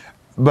 Right.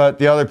 But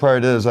the other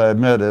part is, I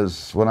admit,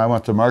 is when I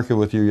went to market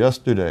with you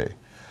yesterday,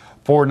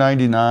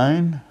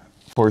 $4.99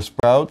 for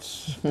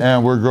sprouts,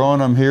 and we're growing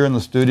them here in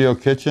the studio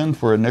kitchen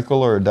for a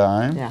nickel or a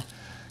dime. Yeah.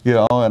 You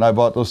know, and I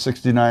bought those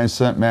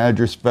 69-cent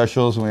manager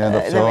specials, and we end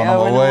up throwing them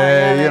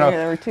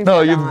away.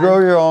 No, you grow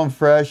your own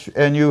fresh,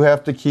 and you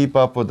have to keep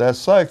up with that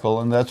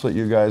cycle, and that's what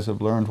you guys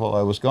have learned while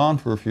I was gone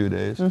for a few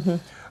days.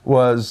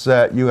 Was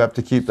that you have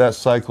to keep that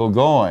cycle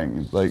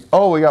going. Like,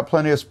 oh, we got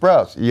plenty of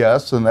sprouts.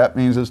 Yes, and that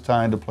means it's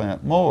time to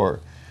plant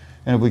more.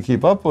 And if we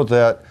keep up with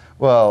that,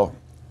 well,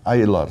 I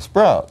eat a lot of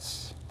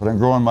sprouts, but I'm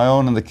growing my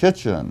own in the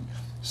kitchen.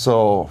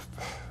 So,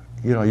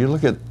 you know, you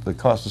look at the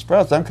cost of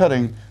sprouts, I'm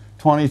cutting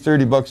 20,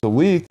 30 bucks a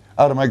week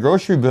out of my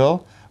grocery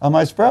bill on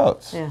my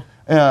sprouts. Yeah.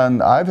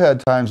 And I've had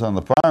times on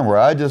the farm where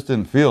I just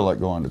didn't feel like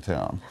going to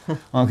town.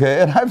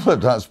 Okay, and I've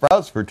lived on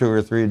sprouts for 2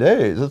 or 3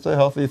 days. It's a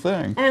healthy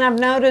thing. And I've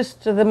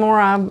noticed the more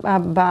I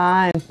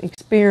buy and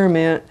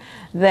experiment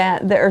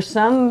that there are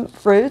some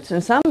fruits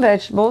and some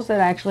vegetables that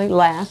actually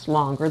last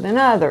longer than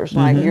others,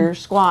 like your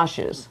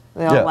squashes.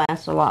 They'll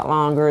last a lot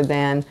longer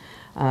than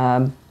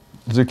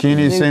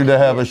zucchini seem to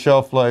have a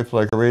shelf life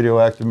like a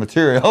radioactive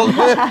material.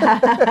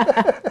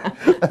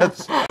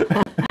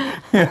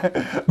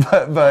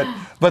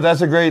 But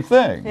that's a great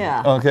thing.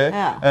 Yeah. Okay.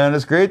 Yeah. And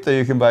it's great that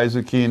you can buy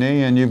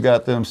zucchini and you've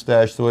got them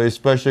stashed away,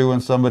 especially when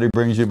somebody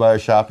brings you by a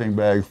shopping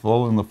bag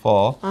full in the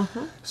fall.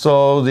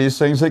 So these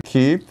things that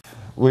keep,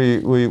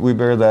 we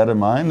bear that in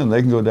mind, and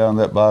they can go down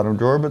that bottom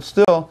drawer, but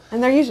still.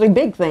 And they're usually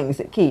big things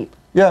that keep.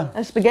 Yeah.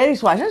 A spaghetti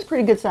squash, that's a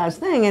pretty good sized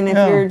thing. And if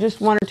you're just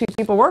 1 or 2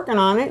 people working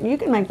on it, you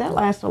can make that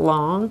last a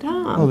long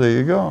time. Oh, there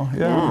you go.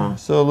 Yeah.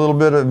 So a little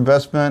bit of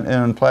investment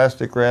in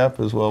plastic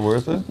wrap is well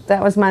worth it.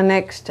 That was my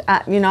next,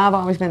 you know, I've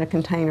always been a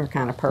container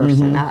kind of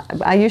person.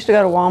 I used to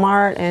go to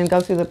Walmart and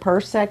go through the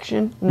purse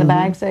section and the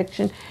bag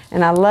section,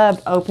 and I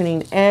loved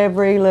opening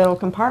every little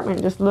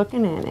compartment, just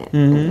looking at it.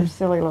 It's a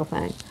silly little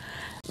thing.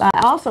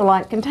 I also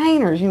like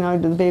containers, you know,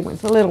 the big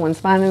ones, the little ones,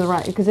 finding the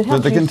right, because it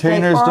helps But the you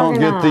containers stay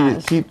don't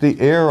organized. keep the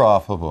air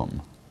off of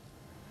them.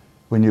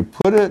 When you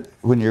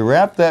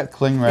wrap that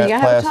cling wrap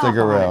plastic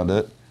around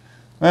it,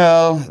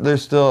 well,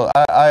 there's still,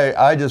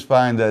 I just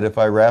find that if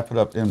I wrap it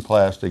up in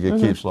plastic, it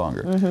keeps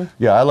longer.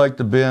 Yeah, I like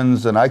the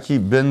bins, and I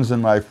keep bins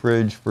in my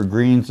fridge for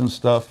greens and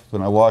stuff,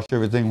 and I wash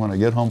everything when I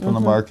get home from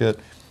the market,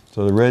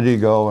 so they're ready to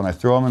go, and I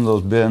throw them in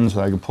those bins,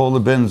 and I can pull the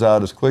bins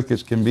out as quick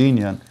as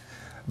convenient.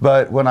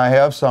 But when I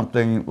have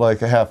something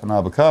like a half an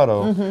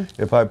avocado,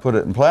 if I put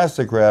it in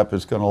plastic wrap,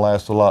 it's going to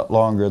last a lot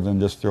longer than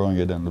just throwing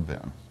it in the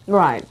bin.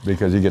 Right.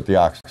 Because you get the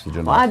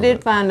oxygen. Well, I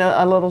did find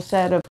a little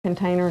set of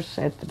containers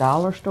at the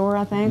dollar store,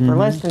 I think, for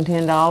less than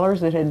 $10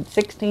 that had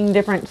 16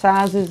 different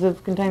sizes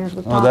of containers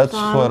with tops on. That's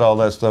what all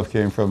that stuff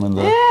came from in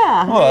the...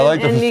 Yeah. Oh, I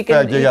like the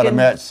fact you got a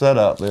match set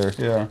out there,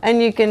 yeah.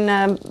 And you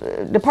can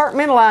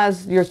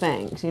departmentalize your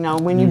things, you know.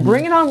 When you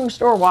bring it home from the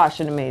store,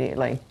 wash it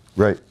immediately.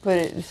 Right. Put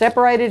it,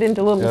 separate it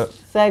into little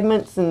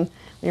segments, and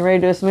when you're ready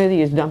to do a smoothie,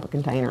 you just dump a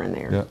container in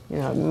there. You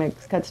know, it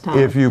cuts time.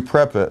 If you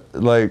prep it,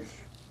 like,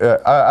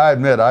 I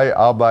admit,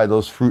 I'll buy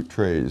those fruit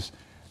trays,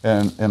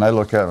 and I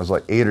look at them, it's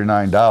like $8 or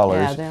 $9.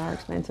 Yeah, they are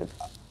expensive.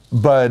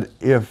 But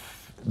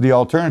if the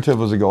alternative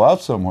was to go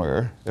out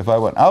somewhere, if I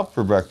went out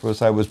for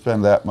breakfast, I would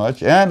spend that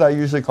much, and I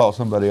usually call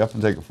somebody up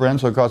and take a friend,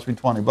 so it costs me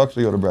 $20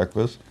 to go to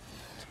breakfast.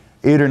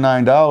 $8 or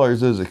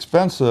 $9 is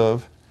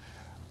expensive.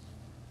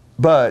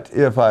 But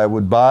if I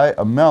would buy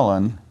a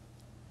melon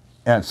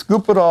and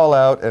scoop it all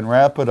out and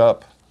wrap it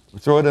up,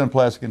 throw it in a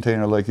plastic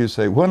container like you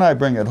say, when I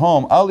bring it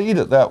home, I'll eat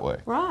it that way.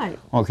 Right.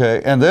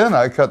 Okay, and then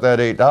I cut that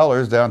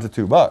 $8 down to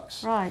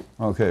 $2. Right.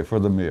 Okay, for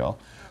the meal.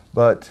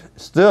 But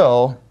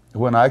still,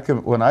 when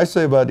I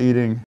say about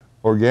eating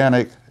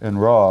organic and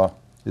raw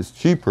is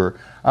cheaper,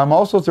 I'm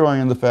also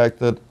throwing in the fact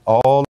that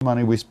all the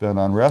money we spend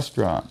on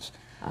restaurants.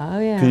 Oh,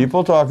 yeah.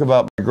 People talk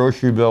about my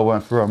grocery bill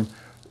went from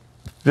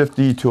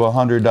 $50 to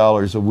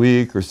 $100 a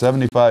week, or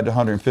 $75 to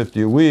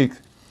 $150 a week,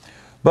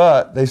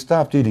 but they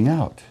stopped eating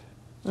out.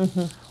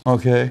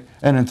 Okay,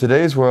 and in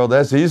today's world,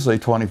 that's easily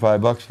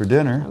 $25 for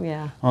dinner. Oh,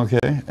 yeah.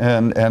 Okay,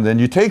 and then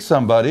you take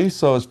somebody,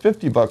 so it's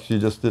 $50 you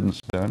just didn't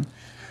spend.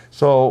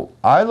 So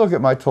I look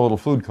at my total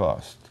food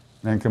cost,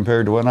 and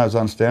compared to when I was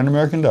on Standard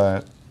American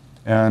Diet,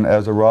 and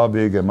as a raw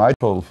vegan, my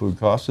total food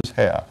cost is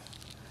half.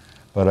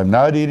 But I'm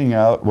not eating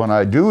out. When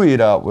I do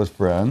eat out with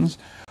friends,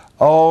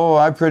 oh,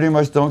 I pretty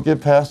much don't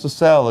get past the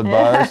salad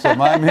bar, so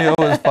my meal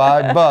is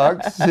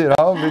 $5, you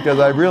know, because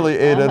I really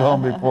ate at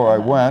home before I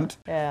went.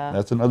 Yeah.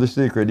 That's another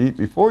secret, eat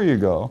before you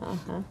go.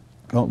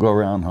 Don't go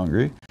around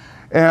hungry.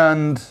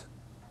 And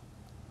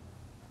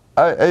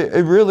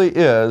it really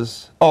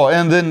is. Oh,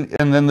 and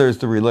then there's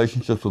the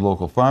relationships with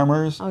local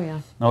farmers. Oh,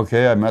 yeah.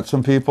 Okay, I met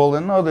some people,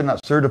 and no, they're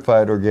not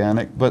certified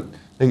organic, but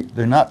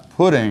they're not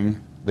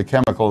putting the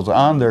chemicals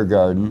on their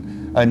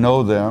garden. I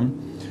know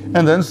them.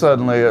 And then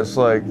suddenly it's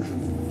like,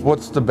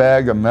 what's the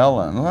bag of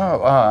melon?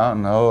 Oh, I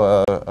don't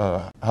know.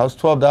 How's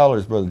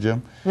 $12, Brother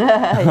Jim?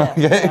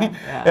 Okay,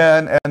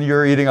 and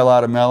you're eating a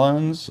lot of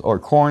melons or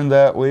corn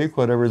that week,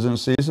 whatever's in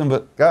season.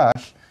 But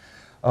gosh,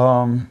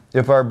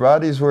 if our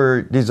bodies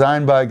were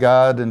designed by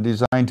God and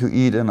designed to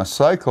eat in a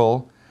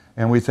cycle,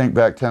 and we think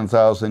back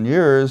 10,000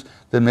 years,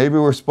 then maybe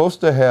we're supposed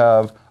to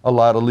have a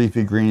lot of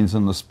leafy greens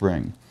in the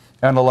spring,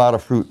 and a lot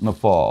of fruit in the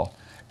fall,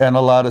 and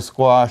a lot of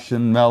squash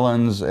and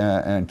melons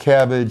and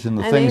cabbage and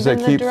the things that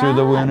keep through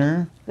the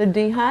winter. The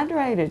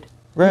dehydrated.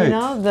 Right. You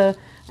know, the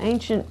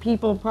ancient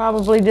people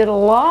probably did a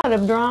lot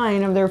of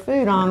drying of their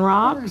food on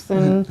rocks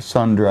and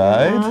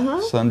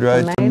sun-dried,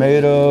 sun-dried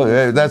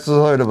tomato. That's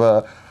sort of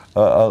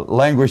a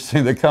language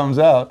thing that comes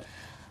out.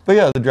 But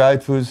yeah, the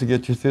dried foods to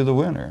get you through the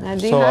winter.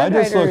 So I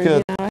just look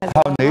at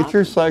how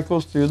nature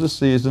cycles through the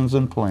seasons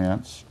and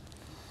plants.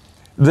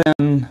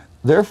 Then,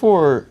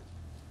 therefore,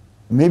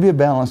 maybe a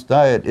balanced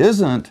diet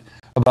isn't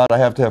about I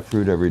have to have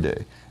fruit every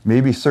day.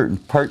 Maybe certain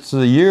parts of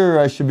the year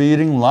I should be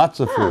eating lots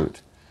of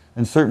fruit.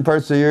 And certain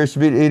parts of the year I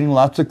should be eating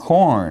lots of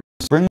corn.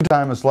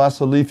 Springtime is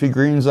lots of leafy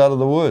greens out of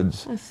the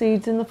woods. And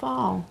seeds in the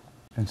fall.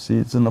 And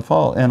seeds in the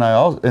fall.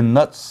 And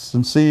nuts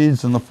and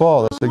seeds in the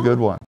fall. That's a good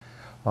one.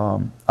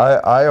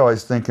 I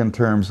always think in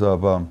terms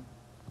of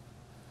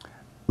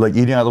like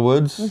eating out of the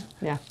woods.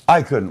 Yeah.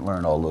 I couldn't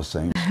learn all those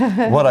things.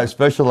 What I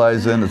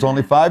specialize in is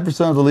only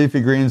 5% of the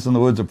leafy greens in the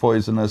woods are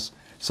poisonous.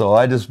 So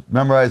I just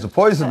memorize the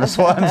poisonous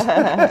ones.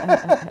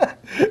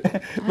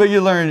 But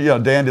you learn, you know,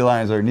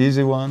 dandelions are an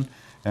easy one,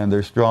 and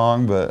they're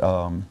strong, but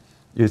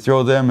you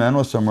throw them in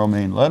with some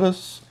romaine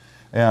lettuce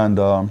and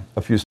a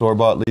few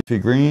store-bought leafy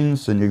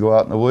greens, and you go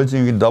out in the woods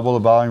and you can double the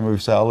volume of your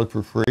salad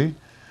for free.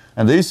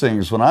 And these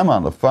things, when I'm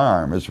on the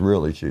farm, it's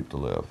really cheap to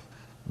live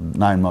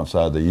 9 months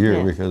out of the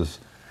year because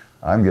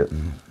I'm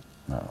getting,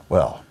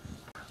 well,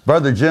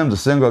 Brother Jim, the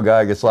single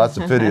guy, gets lots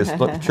of pity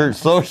at church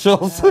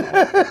socials.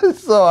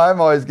 So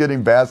I'm always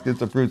getting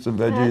baskets of fruits and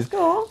veggies.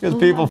 Because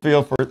people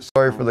feel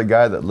sorry for the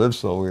guy that lives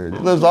so weird. He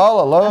lives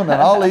all alone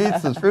and all he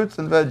eats is fruits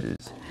and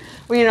veggies.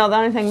 Well, you know, the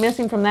only thing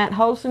missing from that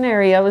whole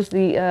scenario is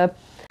the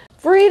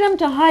freedom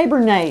to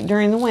hibernate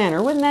during the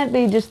winter. Wouldn't that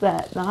be just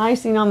the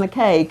icing on the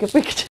cake if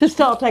we could just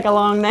all take a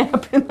long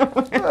nap in the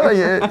winter?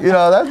 Well, you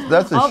know,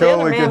 that's a all show the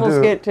other we could mammals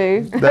do. Get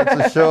to.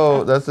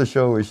 That's a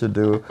show we should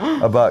do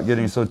about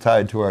getting so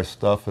tied to our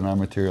stuff and our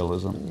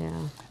materialism. Yeah.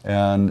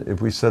 And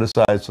if we set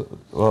aside,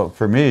 well,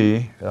 for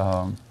me,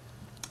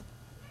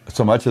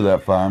 so much of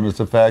that farm is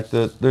the fact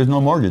that there's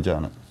no mortgage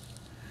on it.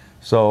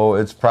 So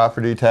it's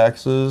property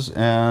taxes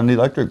and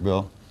electric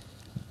bill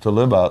to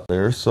live out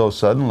there. So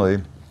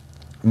suddenly,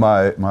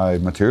 my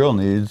material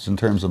needs in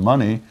terms of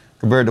money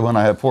compared to when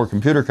I had 4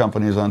 computer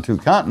companies on 2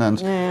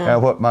 continents,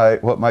 and what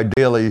my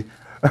daily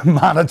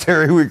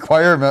monetary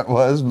requirement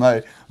was,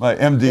 my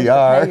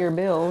MDR. Pay your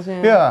bills,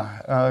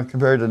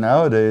 compared to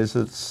nowadays,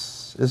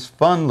 it's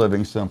fun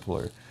living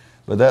simpler.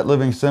 But that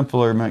living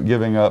simpler meant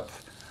giving up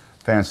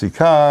fancy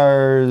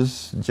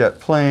cars, jet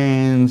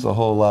planes, a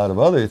whole lot of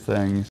other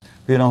things.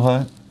 But you know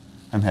what?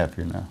 I'm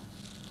happier now.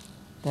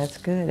 That's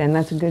good, and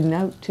that's a good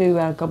note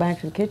to go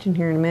back to the kitchen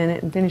here in a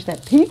minute and finish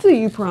that pizza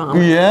you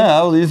promised. Yeah,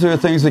 well, these are the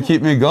things that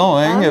keep me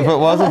going. If it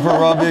wasn't for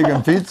raw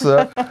vegan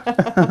pizza,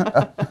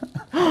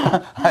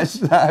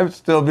 I'd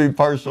still be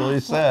partially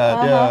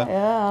sad.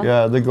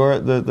 Yeah.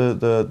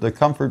 The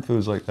comfort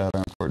foods like that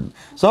are important.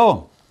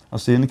 So I'll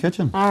see you in the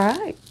kitchen. All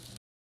right.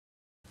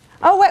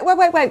 Oh,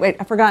 wait!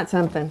 I forgot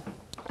something.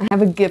 I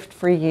have a gift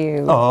for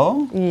you.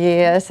 Oh?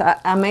 Yes,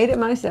 I made it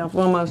myself.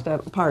 Well, most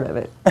of it, part of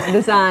it. I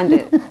designed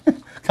it.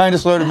 Kind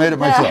of sort of made it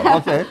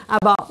myself. Okay. I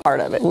bought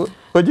part of it.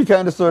 But you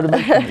kind of sort of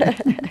made it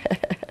for me.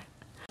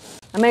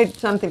 I made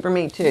something for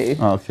me too.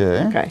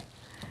 Okay. Okay.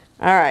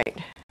 All right.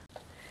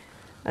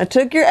 I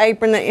took your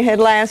apron that you had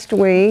last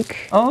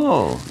week.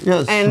 Oh,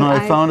 yes. And no,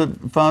 I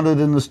found it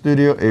in the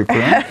studio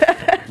apron.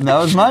 And that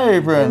was my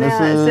apron. Now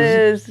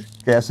this is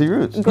Grassy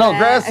Roots. No,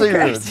 Grassy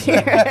Roots.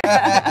 And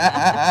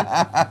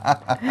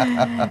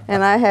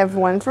I have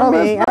one for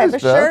me. Nice, I have a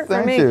shirt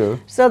for me. You.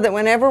 So that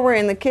whenever we're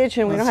in the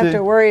kitchen, we don't have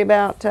to worry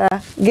about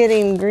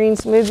getting green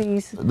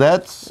smoothies.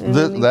 That's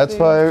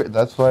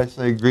why I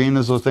say green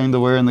is the thing to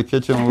wear in the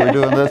kitchen when we're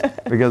doing this,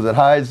 because it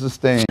hides the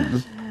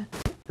stains.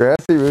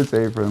 Grassy Roots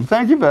apron.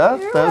 Thank you,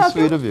 Beth. That's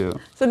sweet of you.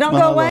 So don't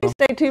go away.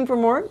 Stay tuned for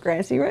more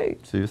Grassy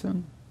Roots. See you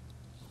soon.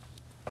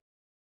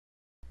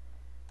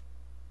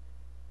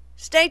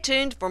 Stay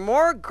tuned for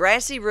more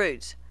Grassy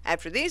Roots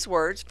after these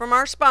words from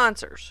our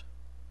sponsors.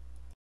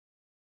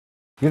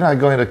 You're not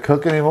going to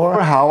cook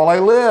anymore? How will I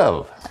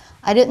live?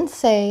 I didn't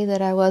say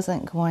that I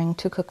wasn't going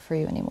to cook for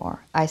you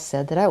anymore. I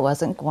said that I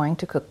wasn't going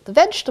to cook the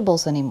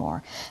vegetables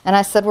anymore. And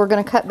I said we're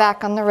going to cut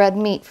back on the red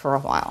meat for a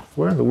while.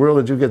 Where in the world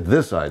did you get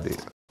this idea?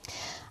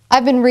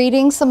 I've been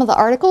reading some of the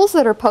articles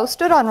that are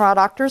posted on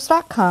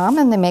rawdoctors.com,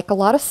 and they make a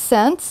lot of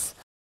sense.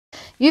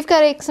 You've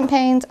got aches and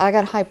pains, I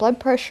got high blood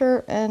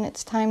pressure, and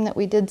it's time that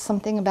we did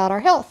something about our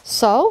health.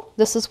 So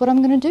this is what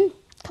I'm going to do.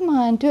 Come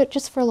on, do it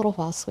just for a little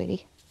while,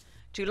 sweetie.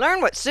 To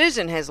learn what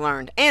Susan has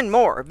learned and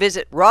more,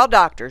 visit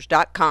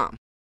rawdoctors.com.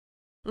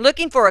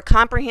 Looking for a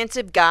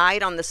comprehensive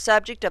guide on the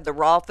subject of the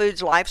raw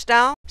foods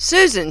lifestyle?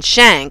 Susan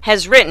Shang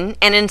has written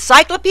an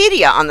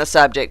encyclopedia on the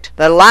subject,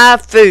 The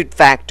Live Food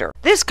Factor.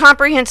 This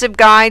comprehensive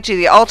guide to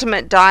the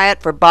ultimate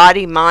diet for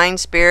body, mind,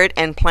 spirit,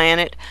 and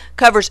planet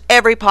covers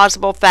every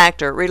possible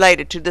factor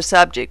related to the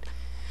subject.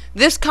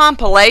 This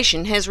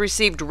compilation has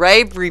received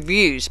rave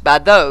reviews by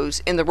those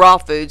in the raw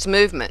foods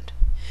movement.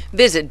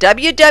 Visit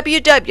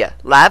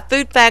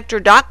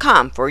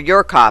www.livefoodfactor.com for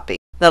your copy.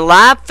 The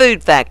Live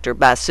Food Factor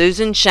by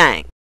Susan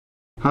Shang.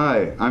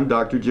 Hi, I'm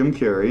Dr. Jim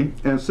Carey,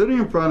 and sitting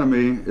in front of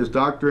me is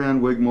Dr.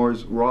 Ann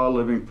Wigmore's Raw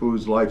Living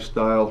Foods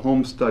Lifestyle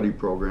Home Study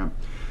Program.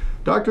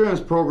 Dr.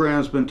 Ann's program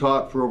has been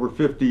taught for over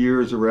 50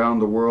 years around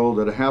the world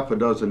at a half a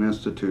dozen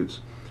institutes.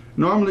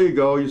 Normally you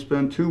go, you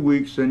spend 2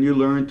 weeks, and you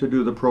learn to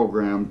do the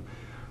program.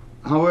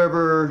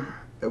 However,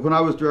 when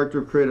I was director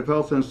of Creative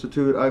Health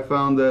Institute, I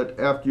found that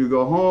after you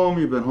go home,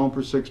 you've been home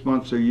for 6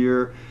 months, a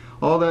year,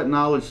 all that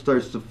knowledge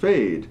starts to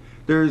fade.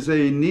 There's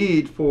a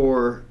need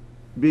for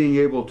being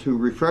able to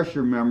refresh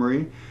your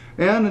memory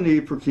and a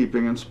need for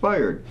keeping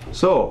inspired.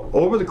 So,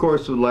 over the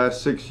course of the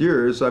last 6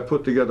 years, I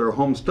put together a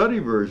home study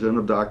version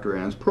of Dr.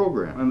 Ann's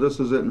program, and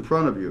this is it in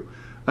front of you.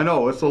 I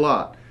know, it's a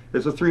lot.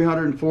 It's a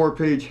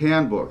 304-page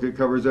handbook. It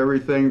covers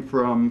everything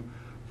from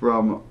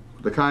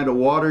the kind of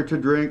water to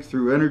drink,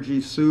 through energy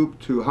soup,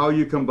 to how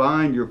you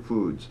combine your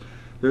foods.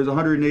 There's a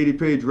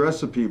 180-page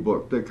recipe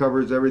book that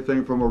covers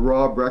everything from a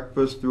raw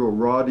breakfast through a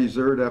raw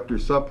dessert after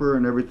supper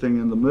and everything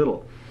in the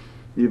middle.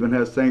 Even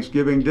has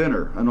Thanksgiving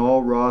dinner, an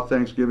all-raw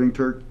Thanksgiving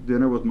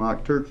dinner with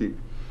mock turkey.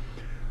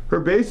 Her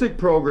basic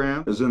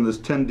program is in this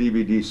 10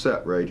 DVD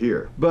set right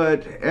here.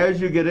 But as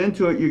you get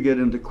into it, you get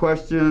into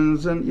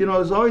questions, and you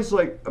know, it's always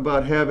like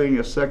about having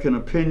a second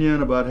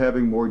opinion, about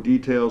having more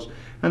details,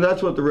 and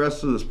that's what the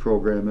rest of this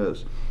program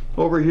is.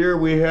 Over here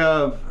we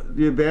have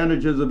the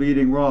advantages of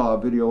eating raw, a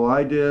video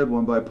I did,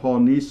 one by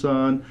Paul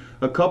Nissan,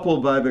 a couple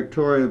by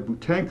Victoria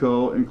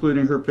Butenko,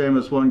 including her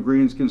famous one,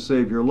 Greens Can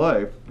Save Your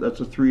Life. That's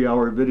a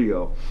 3-hour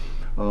video.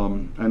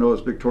 I know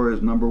it's Victoria's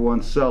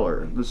 #1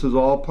 seller. This is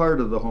all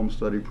part of the home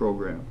study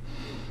program.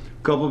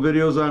 A couple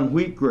videos on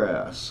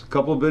wheatgrass, a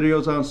couple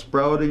videos on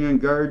sprouting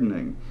and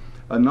gardening,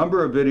 a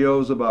number of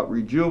videos about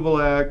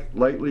Rejuvelac,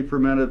 lightly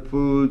fermented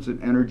foods,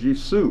 and energy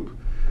soup.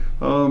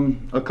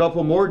 A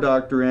couple more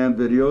Dr. Ann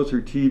videos, her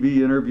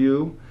TV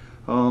interview.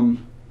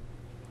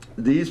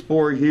 These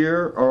 4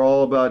 here are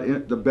all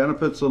about the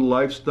benefits of the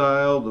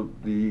lifestyle.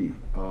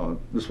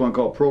 This one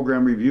called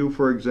Program Review,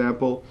 for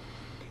example,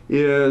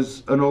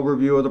 is an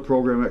overview of the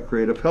program at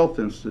Creative Health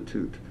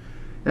Institute.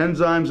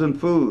 Enzymes in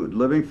food,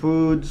 living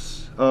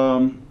foods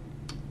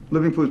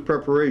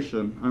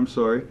preparation,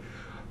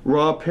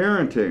 raw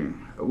parenting,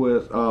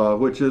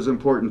 which is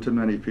important to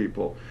many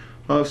people.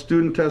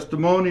 Student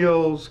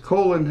testimonials,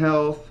 colon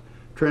health,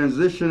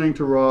 transitioning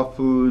to raw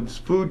foods,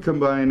 food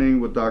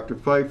combining with Dr.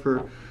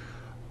 Pfeiffer.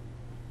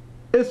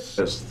 It's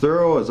as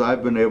thorough as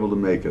I've been able to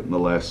make it in the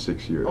last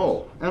 6 years.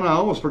 Oh, and I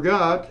almost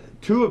forgot,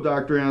 2 of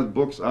Dr. Ann's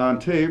books on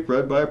tape,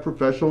 read by a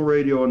professional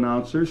radio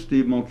announcer,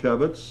 Steve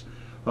Monkevitz,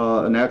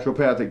 a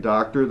naturopathic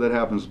doctor that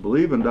happens to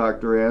believe in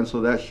Dr. Ann,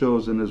 so that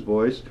shows in his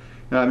voice.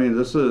 I mean,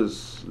 that's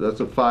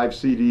a 5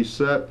 CD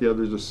set, the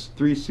other's a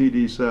 3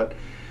 CD set.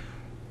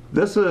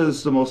 This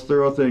is the most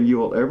thorough thing you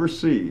will ever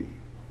see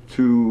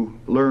to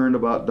learn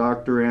about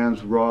Dr.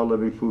 Ann's raw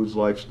living foods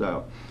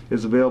lifestyle.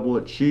 It's available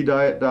at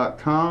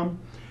shediet.com,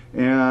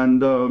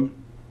 and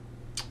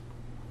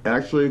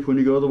actually, when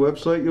you go to the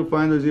website, you'll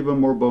find there's even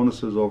more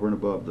bonuses over and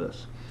above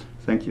this.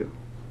 Thank you.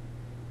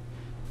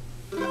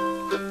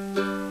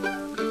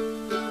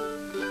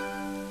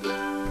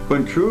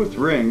 When truth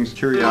rings,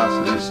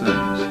 curiosity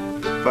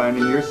sings.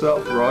 Finding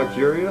yourself raw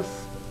curious?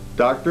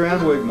 Dr.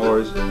 Ann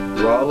Wigmore's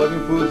Raw Living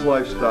Foods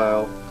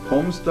Lifestyle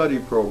Home Study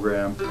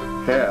Program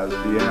has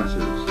the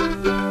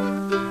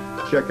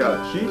answers. Check out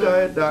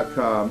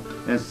shediet.com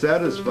and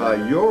satisfy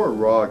your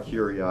raw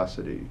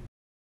curiosity.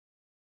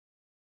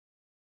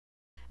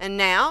 And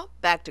now,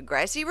 back to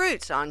Grassy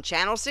Roots on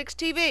Channel 6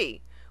 TV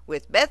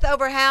with Beth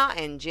Overgaauw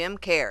and Jim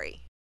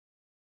Carey.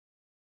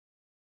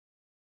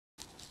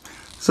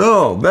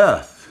 So,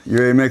 Beth, you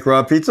ready to make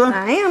raw pizza?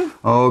 I am.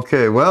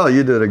 Okay, well,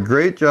 you did a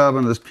great job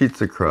on this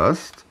pizza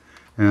crust.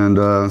 And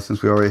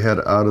since we already had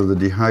it out of the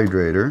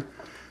dehydrator,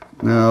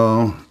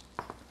 now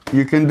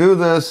you can do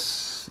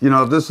this. You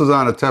know, if this was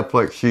on a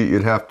Teflon sheet,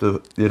 you'd have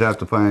to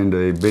find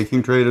a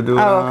baking tray to do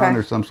it on,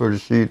 or some sort of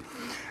sheet.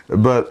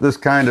 But this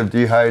kind of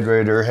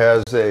dehydrator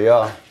has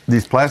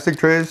these plastic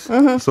trays,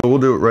 so we'll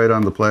do it right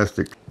on the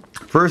plastic.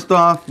 First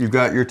off, you've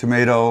got your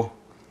tomato,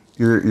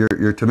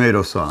 your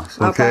tomato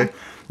sauce. Okay.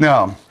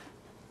 Now,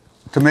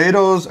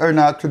 tomatoes are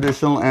not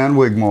traditional Ann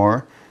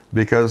Wigmore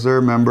because they're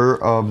a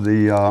member of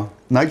the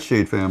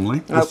nightshade family,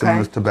 the same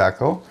as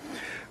tobacco.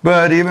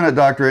 But even at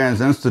Dr.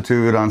 Ann's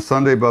Institute on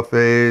Sunday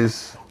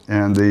buffets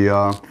and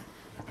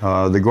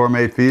the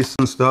gourmet feasts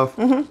and stuff,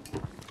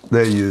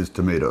 they use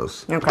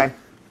tomatoes. Okay.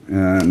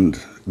 And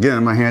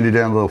again, my handy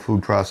dandy little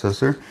food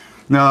processor.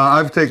 Now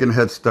I've taken a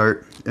head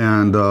start,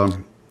 and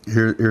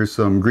here's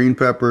some green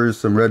peppers,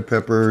 some red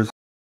peppers,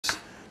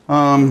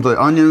 the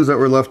onions that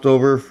were left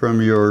over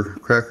from your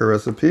cracker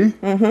recipe.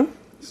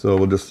 So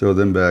we'll just throw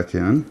them back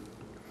in.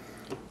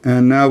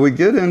 And now we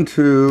get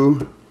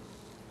into,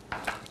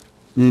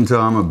 you can tell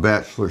I'm a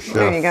bachelor chef.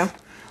 There you go.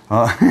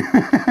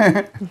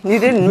 You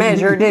didn't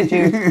measure, did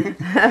you?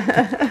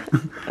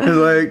 It's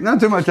like,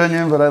 not too much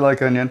onion, but I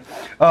like onion.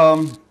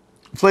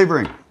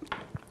 Flavoring.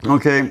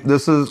 Okay,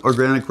 this is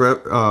organic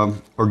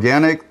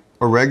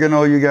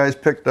oregano you guys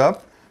picked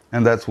up,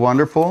 and that's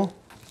wonderful.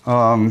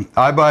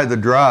 I buy the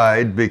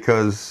dried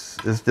because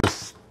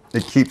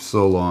it keeps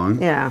so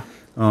long. Yeah.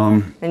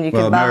 And you can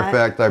buy matter of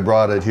fact, I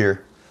brought it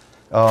here.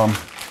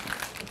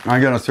 I'm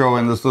going to throw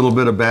in this little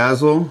bit of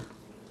basil,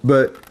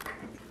 but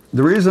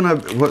the reason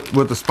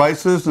with the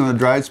spices and the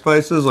dried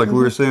spices, like we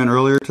were saying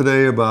earlier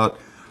today about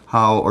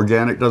how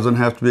organic doesn't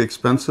have to be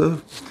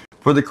expensive,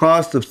 for the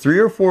cost of 3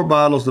 or 4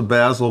 bottles of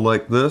basil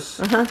like this,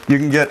 you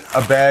can get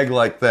a bag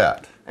like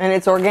that. And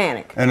it's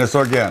organic. And it's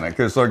organic.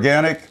 It's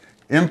organic,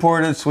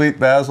 imported sweet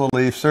basil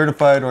leaf,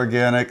 certified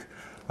organic,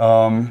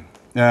 and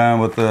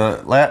with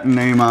the Latin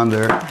name on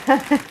there.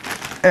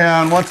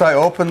 And once I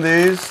open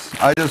these,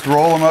 I just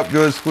roll them up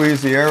good,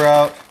 squeeze the air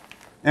out,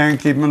 and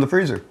keep them in the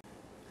freezer.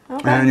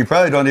 Okay. And you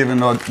probably don't even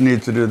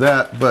need to do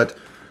that, but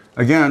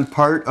again,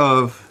 part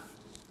of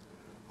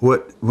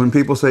when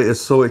people say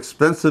it's so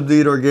expensive to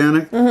eat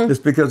organic, it's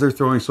because they're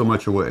throwing so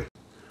much away.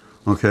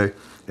 Okay,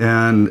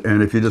 and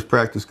if you just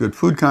practice good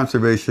food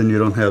conservation, you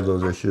don't have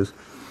those issues.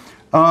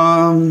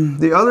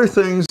 The other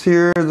things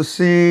here, the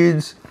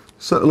seeds.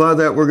 So a lot of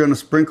that we're going to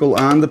sprinkle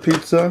on the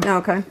pizza.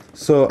 Okay.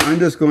 So I'm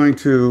just going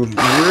to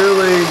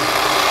really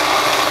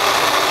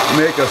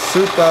make a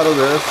soup out of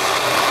this.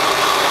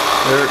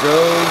 There it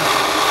goes.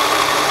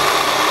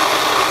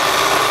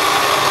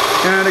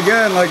 And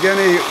again, like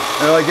any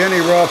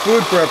raw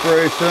food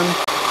preparation,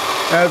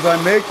 as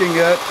I'm making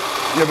it,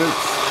 if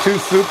it's too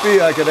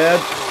soupy, I could add.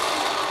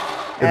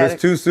 If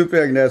it's too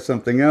soupy, I can add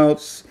something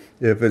else.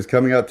 If it's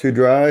coming out too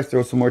dry,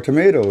 throw some more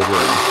tomatoes in.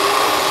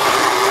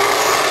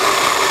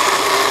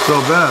 So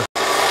Beth,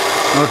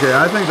 okay,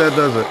 I think that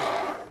does it.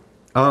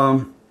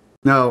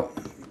 Now,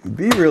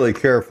 be really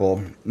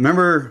careful.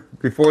 Remember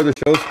before the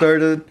show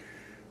started,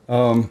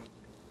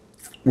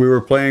 we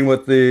were playing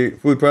with the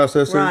food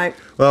processor? Right.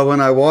 Well, when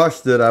I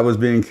washed it, I was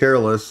being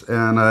careless,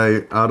 and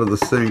out of the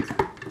sink,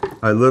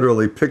 I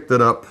literally picked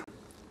it up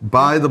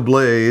by the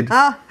blade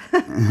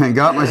and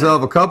got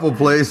myself a couple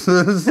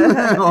places.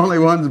 Only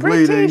one's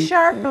bleeding. Pretty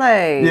sharp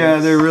blades. Yeah,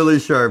 they're really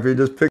sharp. You're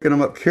just picking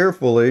them up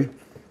carefully,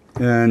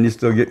 and you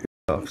still get your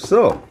stuff.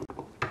 So,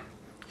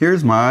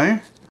 here's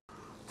my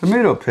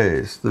tomato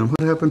paste. Then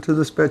what happened to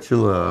the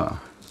spatula?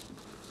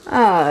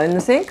 In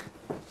the sink?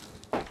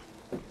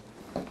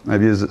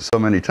 I've used it so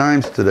many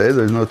times today,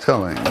 there's no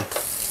telling.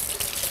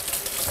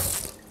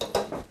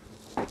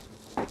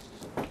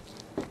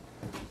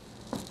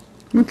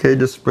 Okay,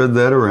 just spread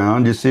that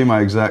around. You see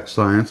my exact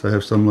science. I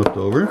have some left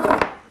over.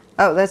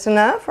 Oh, that's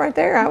enough right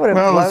there? I would have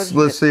Well, loaded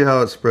let's see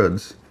how it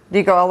spreads. Do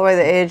you go all the way to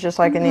the edge just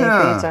like an eating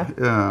pizza?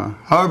 Yeah,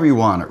 however you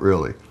want it,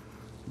 really.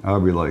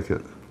 However you like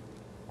it.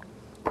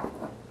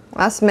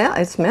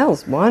 It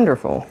smells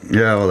wonderful.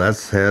 Yeah, well,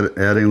 that's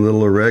adding a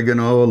little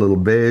oregano, a little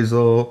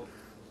basil,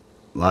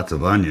 lots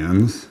of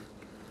onions.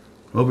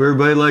 Hope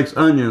everybody likes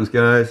onions,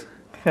 guys.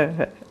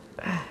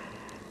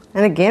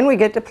 And again, we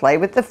get to play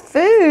with the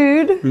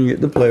food. You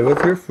get to play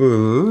with your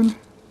food.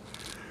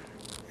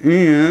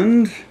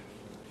 And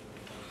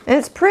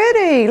it's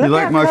pretty. Look you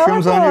like how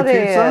mushrooms on your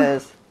pizza?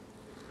 Is.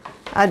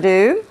 I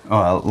do.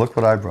 Oh, look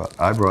what I brought.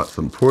 I brought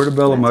some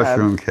portobello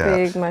mushroom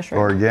caps. Big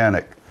mushroom.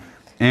 Organic.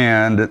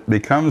 And it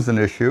becomes an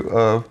issue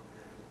of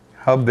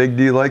how big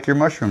do you like your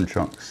mushroom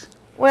chunks?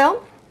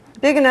 Well,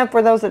 big enough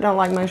where those that don't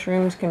like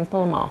mushrooms can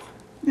pull them off.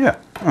 Yeah,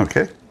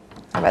 okay.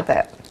 How about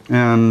that?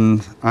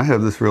 And I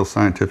have this real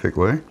scientific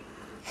way.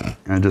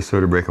 I just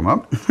sort of break them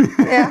up.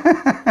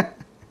 Yeah.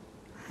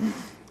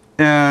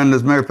 And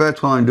as a matter of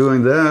fact, while I'm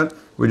doing that,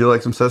 would you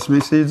like some sesame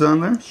seeds on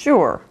there?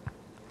 Sure.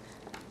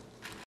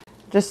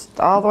 Just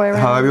all the way around?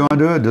 However you want to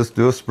do it, just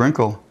do a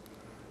sprinkle.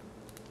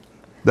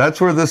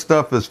 That's where this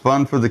stuff is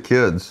fun for the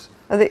kids.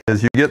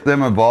 As you get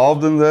them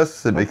involved in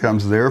this, it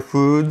becomes their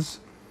foods.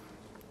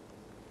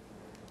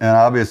 And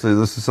obviously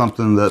this is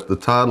something that the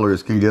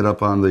toddlers can get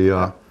up on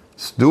the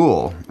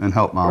stool and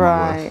help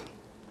mama with.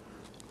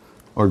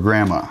 Or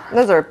grandma.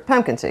 Those are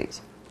pumpkin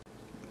seeds.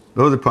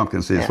 Those are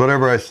pumpkin seeds. Yeah.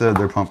 Whatever I said,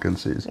 they're pumpkin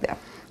seeds. Yeah.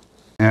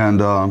 And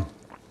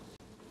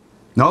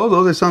no,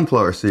 those are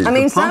sunflower seeds. I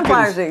mean,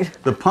 sunflower seeds.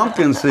 The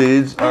pumpkin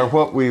seeds are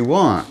what we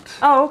want.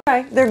 Oh,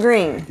 okay. They're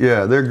green.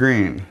 Yeah, they're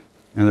green.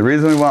 And the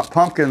reason we want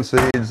pumpkin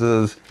seeds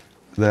is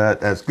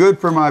that that's good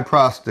for my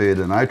prostate,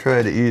 and I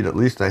try to eat at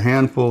least a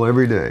handful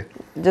every day.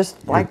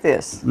 Just like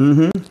this.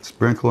 Mm-hmm.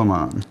 Sprinkle them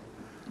on.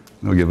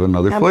 They'll give it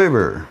another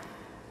flavor.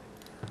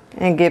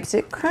 And gives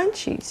it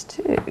crunchies,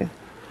 too.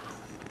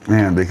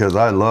 Man, because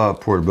I love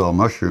portobello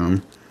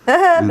mushroom.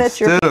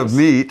 Instead of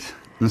meat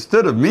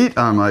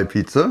on my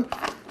pizza,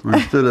 or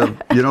instead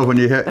of, you know, when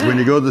you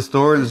go to the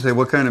store and they say,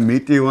 what kind of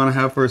meat do you want to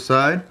have for a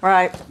side?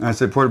 Right. And I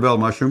say portobello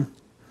mushroom.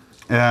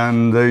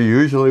 And they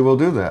usually will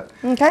do that.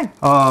 Okay.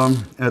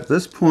 At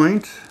this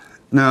point,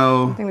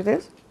 now... Anything with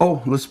this?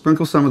 Oh, let's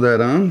sprinkle some of that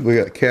on. We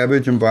got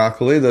cabbage and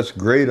broccoli. That's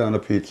great on a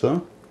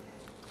pizza.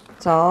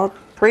 It's all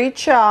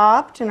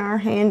pre-chopped in our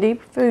handy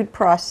food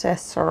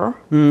processor.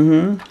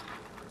 Mm-hmm.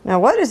 Now,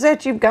 what is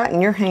that you've got in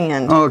your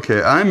hand?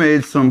 Okay, I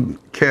made some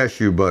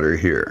cashew butter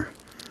here.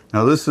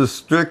 Now, this is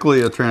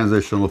strictly a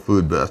transitional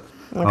food, Beth.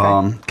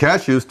 Okay.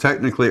 Cashews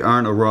technically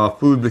aren't a raw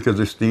food because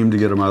they're steamed to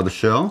get them out of the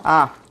shell,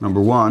 number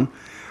one.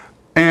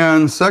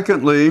 And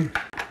secondly,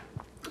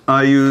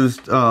 I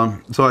used, so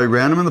I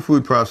ran them in the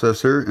food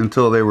processor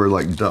until they were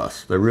like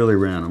dust. I really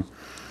ran them.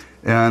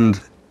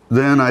 And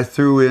then I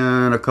threw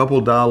in a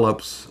couple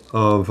dollops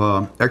of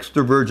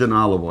extra virgin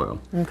olive oil.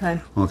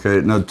 Okay.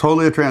 Okay, now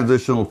totally a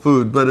transitional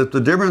food, but if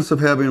the difference of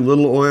having a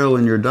little oil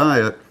in your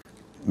diet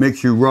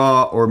makes you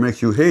raw or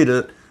makes you hate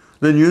it,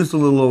 then use a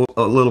little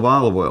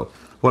olive oil.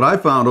 What I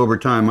found over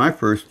time, my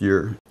first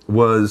year,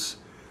 was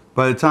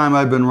by the time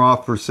I'd been raw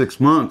for 6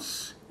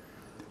 months,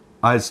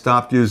 I'd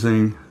stopped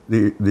using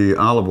the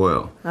olive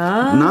oil.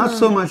 Not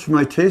so much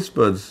my taste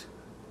buds,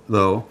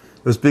 though.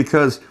 It was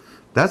because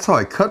that's how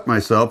I cut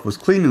myself, was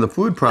cleaning the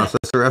food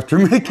processor after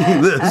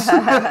making this.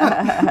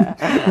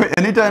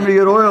 Anytime you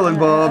get oil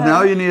involved,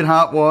 now you need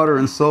hot water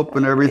and soap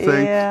and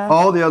everything. Yeah.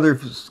 All the other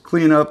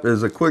cleanup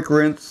is a quick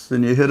rinse,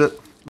 and you hit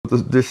it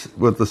with the dish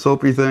with the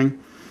soapy thing.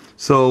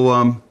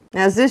 So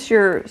now, is this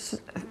your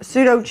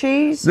pseudo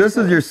cheese? This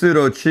is your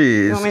pseudo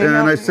cheese, and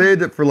I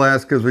saved it for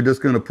last because we're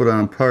just going to put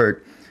on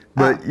part.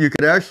 But you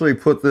could actually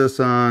put this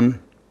on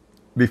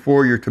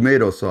before your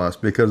tomato sauce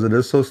because it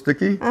is so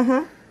sticky.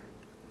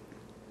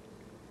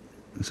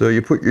 So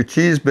you put your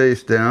cheese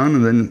base down,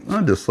 and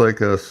then just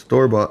like a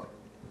store-bought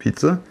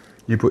pizza,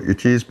 you put your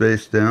cheese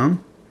base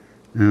down,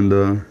 and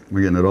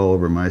we're getting it all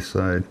over my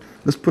side.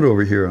 Let's put it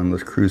over here on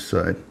this cruise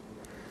side.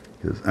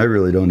 Because I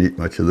really don't eat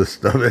much of this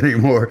stuff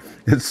anymore.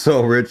 It's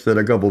so rich that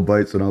a couple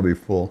bites and I'll be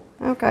full.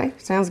 Okay,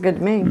 sounds good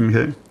to me.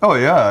 Okay. Oh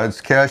yeah,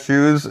 it's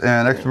cashews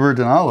and extra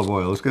virgin olive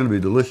oil. It's going to be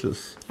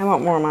delicious. I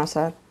want more on my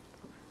side.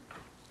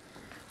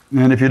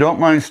 And if you don't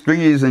mind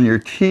stringies in your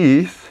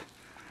teeth,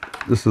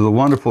 this is a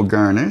wonderful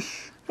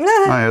garnish.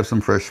 I have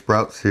some fresh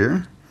sprouts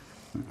here.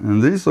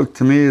 And these look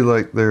to me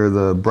like they're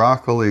the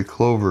broccoli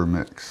clover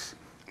mix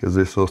because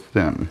they're so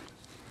thin.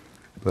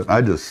 But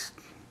I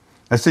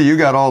see you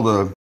got all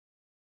the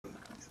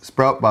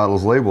sprout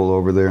bottles labeled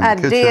over there in the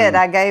kitchen. I did.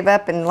 I gave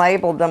up and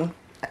labeled them.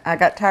 I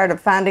got tired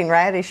of finding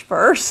radish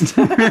first.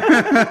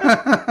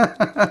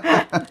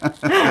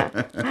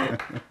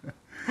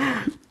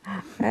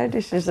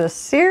 Radish is a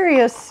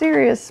serious,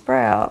 serious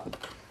sprout.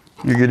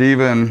 You could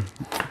even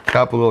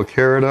chop a little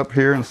carrot up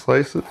here in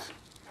slices.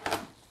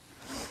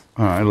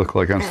 Oh, I look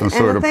like I'm some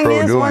sort of pro doing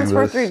this. And the thing is, once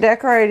we're through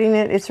decorating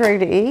it, it's ready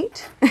to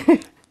eat.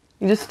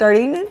 You just start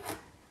eating it?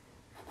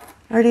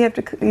 Or do you have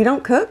to? You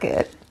don't cook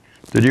it.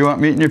 Did you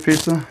want meat in your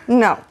pizza?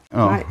 No.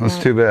 Oh, that's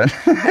too bad.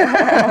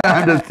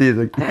 I'm just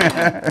teasing.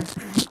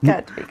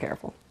 Got to be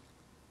careful.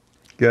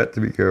 Got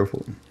to be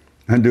careful.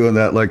 I'm doing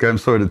that like I'm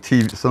some sort of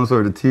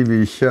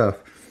TV chef.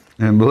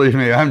 And believe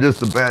me, I'm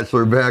just a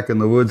bachelor back in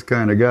the woods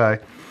kind of guy.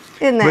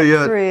 Isn't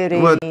that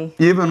pretty?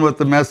 Even with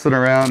the messing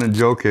around and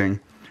joking,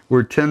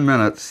 we're 10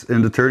 minutes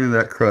into turning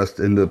that crust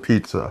into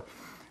pizza.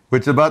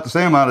 Which is about the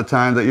same amount of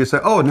time that you say,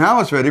 oh, now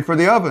it's ready for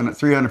the oven at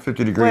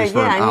 350 degrees for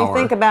an hour. Yeah, and you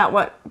think about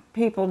what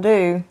people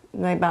do.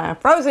 They buy a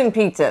frozen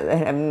pizza that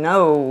have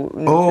no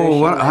nutrition.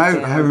 Oh,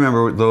 I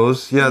remember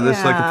those. Yeah,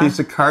 there's like a piece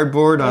of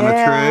cardboard on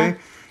a tray,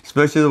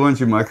 especially the ones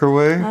you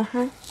microwave.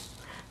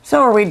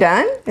 So are we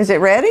done? Is it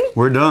ready?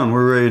 We're done.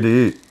 We're ready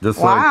to eat, just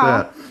like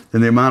that.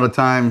 In the amount of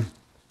time.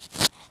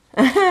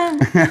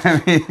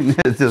 I mean,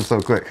 it's just so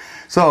quick.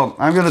 So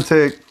I'm going to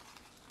take...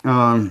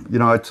 you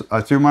know,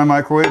 I threw my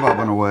microwave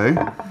oven away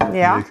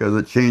because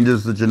it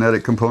changes the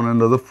genetic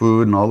component of the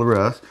food and all the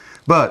rest.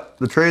 But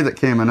the tray that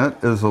came in it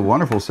is a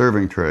wonderful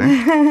serving tray.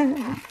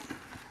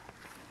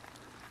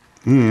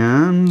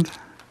 And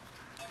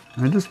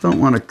I just don't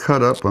want to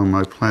cut up on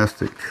my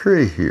plastic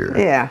tray here.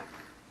 Yeah.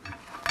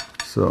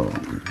 So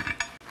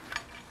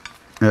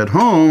at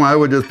home, I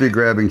would just be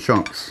grabbing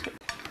chunks.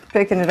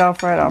 Picking it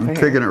off right off of here.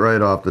 Picking it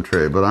right off the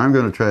tray. But I'm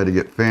going to try to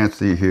get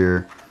fancy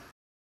here.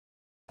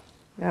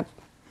 Yep.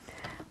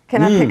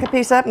 Can I pick a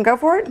piece up and go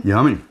for it?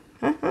 Yummy.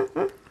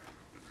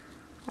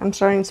 I'm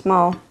starting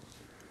small.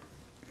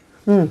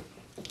 That's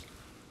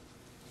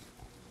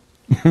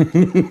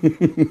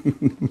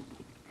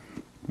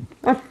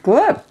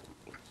good.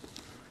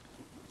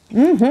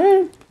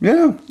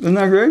 Yeah, isn't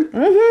that great?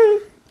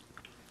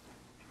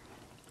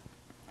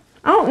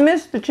 I don't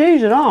miss the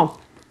cheese at all.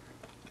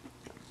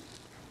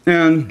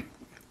 And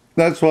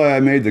that's why I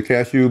made the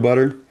cashew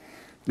butter.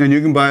 And you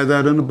can buy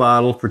that in a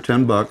bottle for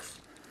 10 bucks.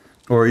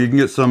 Or you can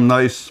get some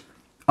nice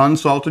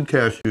unsalted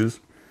cashews,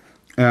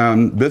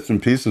 and bits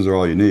and pieces are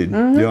all you need.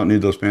 You don't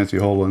need those fancy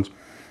whole ones.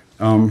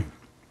 Some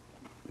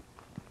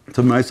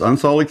nice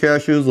unsalted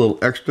cashews, a little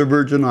extra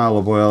virgin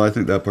olive oil. I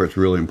think that part's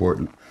really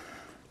important.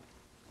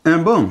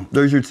 And boom,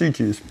 there's your sea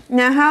cheese.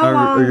 Now how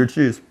long? Or your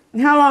cheese.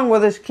 How long will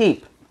this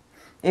keep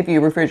if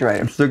you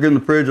refrigerate it? Stick it in the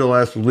fridge, it'll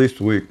last at least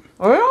a week.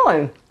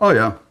 Really? Oh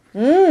yeah.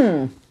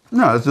 No,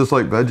 it's just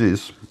like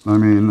veggies. I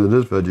mean, it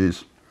is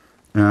veggies.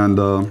 And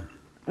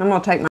I'm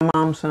gonna take my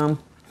mom some.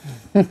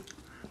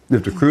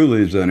 If the crew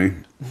leaves any,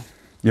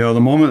 you know,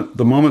 the moment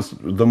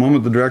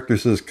the director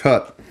says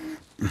cut,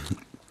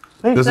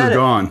 this is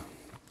gone.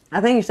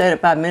 I think you said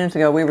it 5 minutes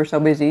ago. We were so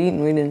busy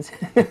eating, we didn't.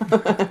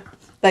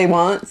 They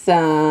want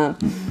some.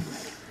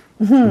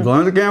 As long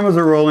as the cameras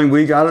are rolling,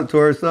 we got it to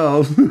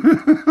ourselves.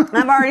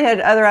 I've already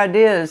had other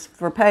ideas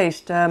for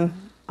paste.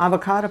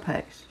 Avocado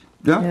paste.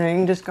 Yeah. You know, you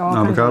can just go.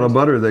 Avocado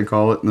butter, they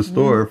call it in the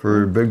store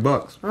for big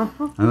bucks.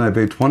 And I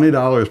paid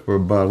 $20 for a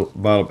bottle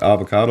of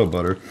avocado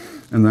butter.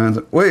 And then I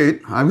said,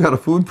 wait, I've got a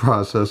food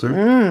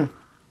processor.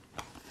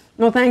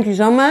 Well, thank you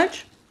so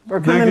much for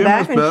coming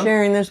back and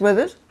sharing this with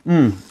us.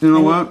 You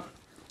know what?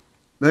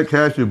 That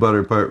cashew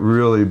butter part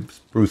really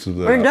spruces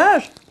it up. It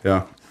does.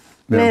 Yeah.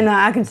 And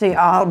I can see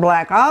all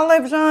black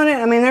olives on it.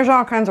 I mean, there's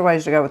all kinds of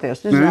ways to go with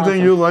this. Anything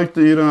awesome. You like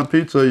to eat on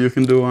pizza, you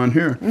can do on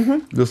here.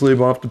 Just leave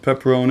off the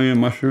pepperoni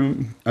and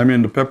mushroom. I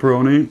mean, the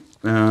pepperoni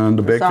and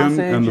the bacon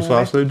and the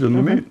sausage and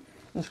the meat.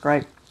 That's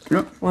great.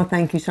 Yep. Well,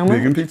 thank you so much.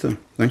 Vegan pizza.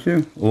 Thank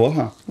you.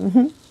 Aloha.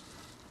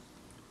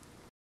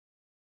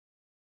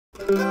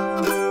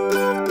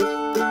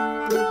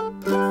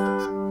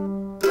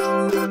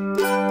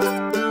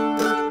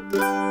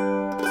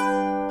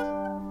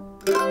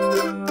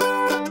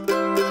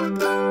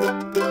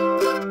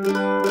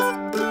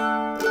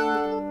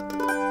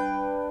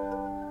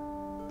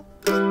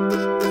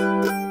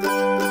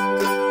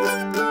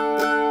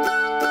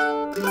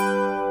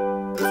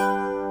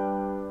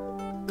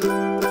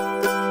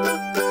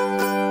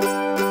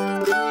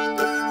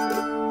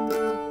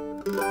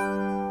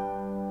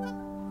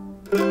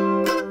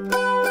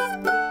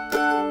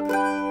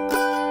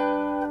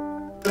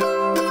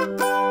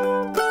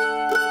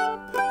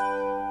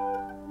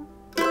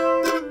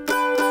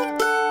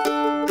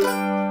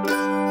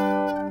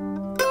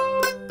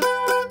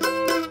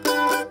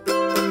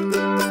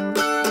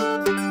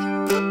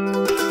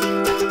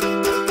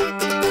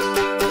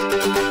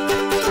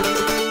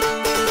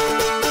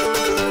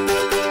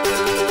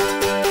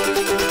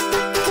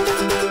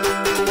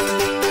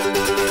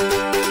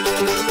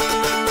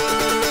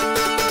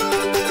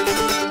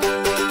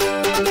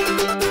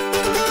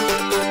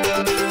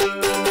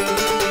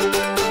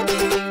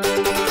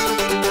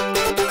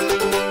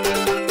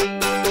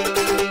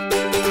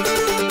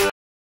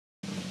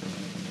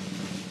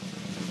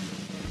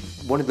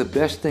 One of the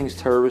best things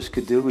terrorists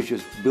could do is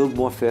just build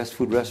more fast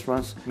food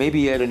restaurants,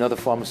 maybe add another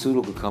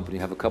pharmaceutical company,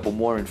 have a couple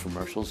more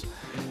infomercials,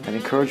 and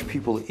encourage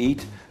people to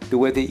eat the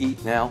way they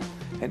eat now.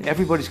 And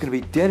everybody's going to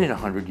be dead in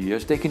 100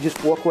 years. They can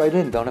just walk right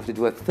in, don't have to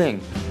do a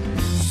thing.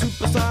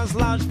 Superstars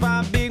large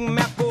by Big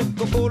Mac,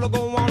 Coca-Cola,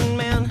 go on,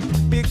 man.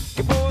 Pick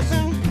your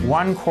poison.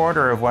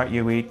 1/4 of what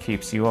you eat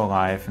keeps you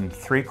alive, and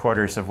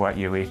 3/4 of what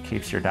you eat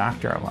keeps your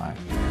doctor alive.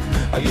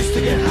 I used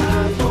to get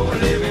high for a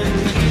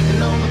living,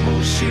 eating all the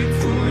bullshit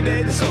food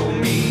they sold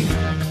me.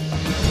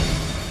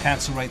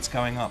 Cancer rates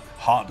going up,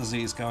 heart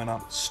disease going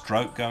up,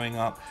 stroke going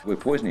up. We're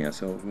poisoning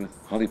ourselves with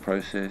highly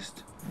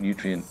processed,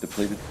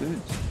 nutrient-depleted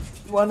foods.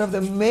 One of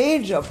the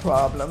major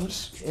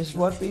problems is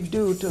what we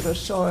do to the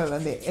soil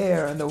and the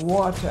air and the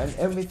water and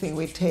everything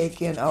we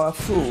take in our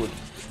food.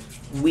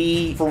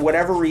 We, for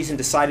whatever reason,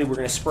 decided we're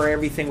going to spray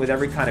everything with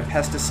every kind of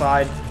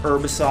pesticide,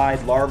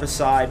 herbicide,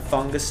 larvicide,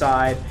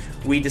 fungicide.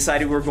 We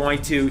decided we're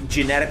going to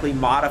genetically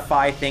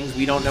modify things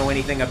we don't know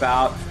anything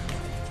about.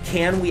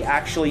 Can we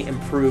actually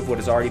improve what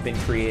has already been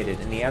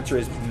created? And the answer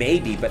is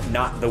maybe, but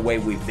not the way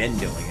we've been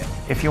doing it.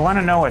 If you want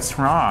to know what's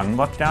wrong,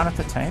 look down at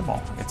the table.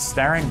 It's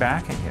staring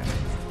back at you.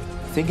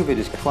 Think of it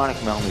as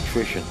chronic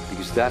malnutrition,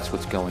 because that's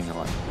what's going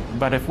on.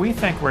 But if we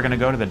think we're going to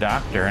go to the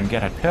doctor and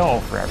get a pill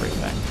for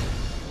everything,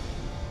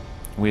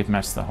 we've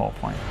missed the whole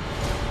point.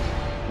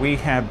 We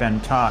have been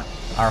taught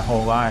our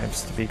whole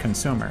lives to be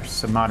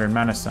consumers of modern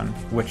medicine,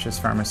 which is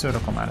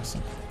pharmaceutical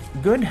medicine.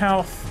 Good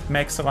health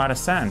makes a lot of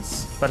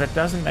sense, but it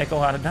doesn't make a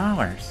lot of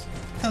dollars.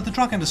 Now, the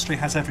drug industry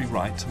has every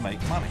right to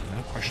make money,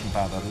 no question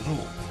about that at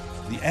all.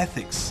 The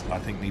ethics, I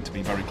think, need to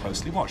be very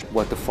closely watched.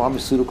 What the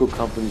pharmaceutical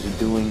companies are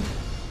doing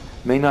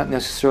may not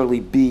necessarily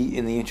be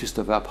in the interest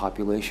of our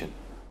population.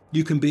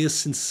 You can be as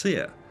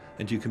sincere,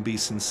 and you can be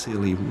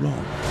sincerely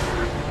wrong.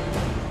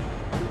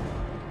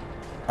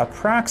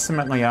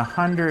 Approximately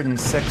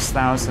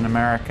 106,000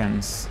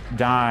 Americans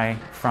die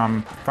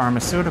from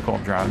pharmaceutical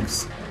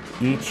drugs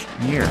each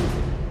year.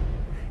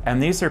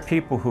 And these are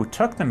people who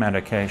took the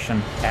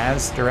medication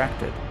as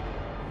directed.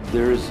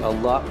 There's a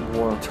lot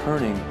more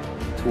turning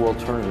to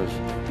alternatives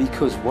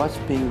because what's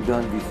being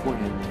done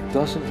beforehand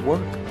doesn't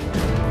work.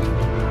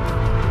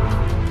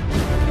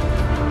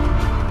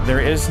 There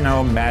is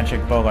no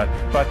magic bullet,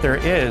 but there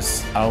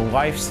is a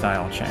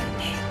lifestyle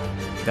change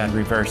that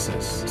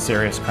reverses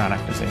serious chronic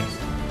disease.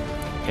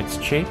 It's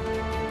cheap,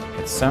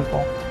 it's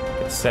simple,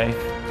 it's safe,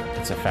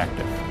 it's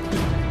effective.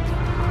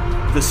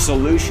 The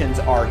solutions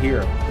are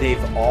here.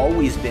 They've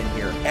always been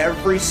here.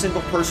 Every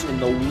single person in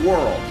the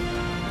world,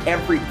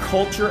 every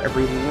culture,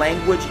 every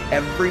language,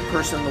 every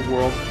person in the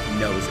world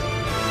knows it.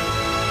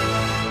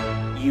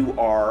 You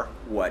are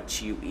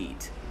what you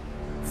eat.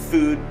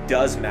 Food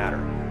does matter.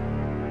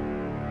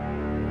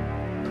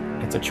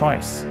 It's a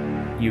choice.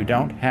 You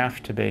don't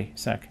have to be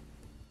sick.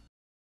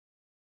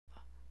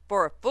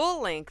 For a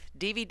full-length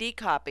DVD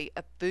copy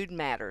of Food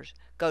Matters,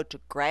 go to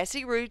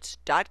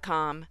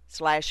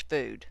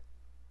grassyroots.com/food.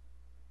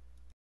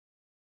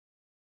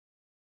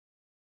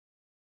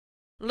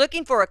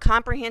 Looking for a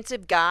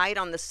comprehensive guide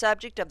on the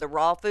subject of the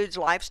raw foods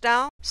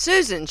lifestyle?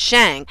 Susan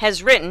Shang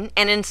has written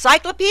an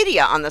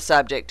encyclopedia on the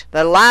subject,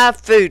 The Live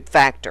Food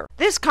Factor.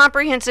 This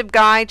comprehensive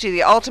guide to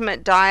the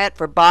ultimate diet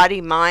for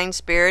body, mind,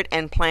 spirit,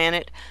 and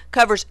planet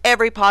covers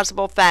every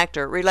possible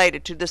factor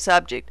related to the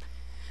subject.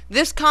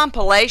 This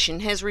compilation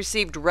has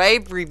received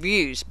rave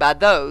reviews by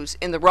those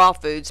in the raw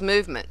foods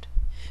movement.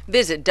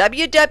 Visit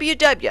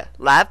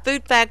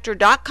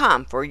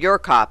www.livefoodfactor.com for your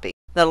copy.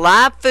 The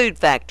Live Food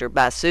Factor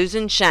by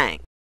Susan Shang.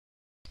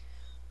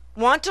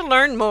 Want to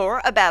learn more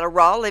about a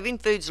raw living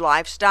foods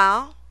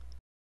lifestyle?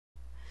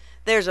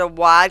 There's a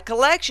wide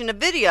collection of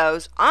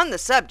videos on the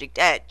subject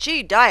at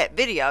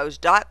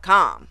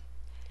ChiDietVideos.com.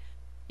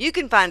 You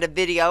can find a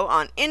video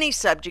on any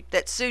subject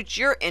that suits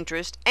your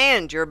interest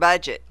and your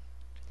budget,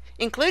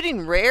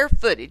 including rare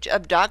footage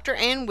of Dr.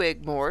 Ann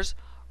Wigmore's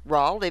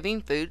raw living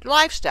food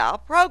lifestyle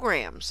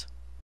programs.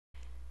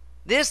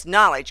 This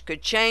knowledge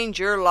could change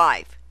your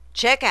life.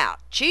 Check out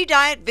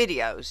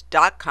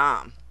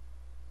ChiDietVideos.com.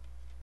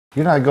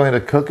 You're not going to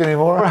cook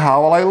anymore?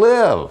 How will I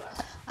live?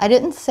 I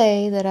didn't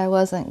say that I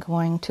wasn't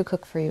going to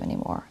cook for you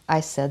anymore. I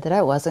said that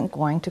I wasn't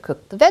going to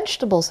cook the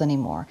vegetables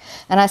anymore.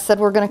 And I said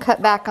we're going to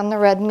cut back on the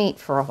red meat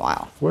for a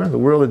while. Where in the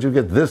world did you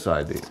get this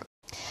idea?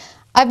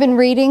 I've been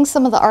reading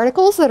some of the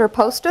articles that are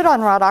posted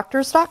on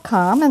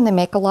rawdoctors.com, and they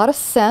make a lot of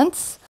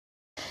sense.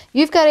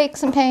 You've got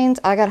aches and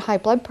pains, I got high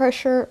blood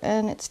pressure,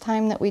 and it's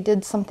time that we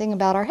did something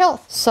about our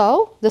health.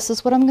 So this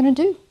is what I'm going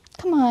to do.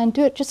 Come on,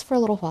 do it just for a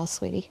little while,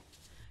 sweetie.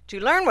 To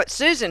learn what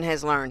Susan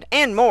has learned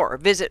and more,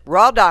 visit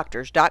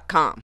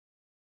rawdoctors.com.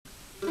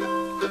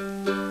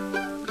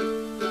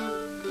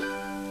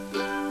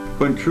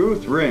 When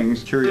truth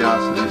rings,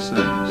 curiosity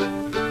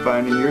sings.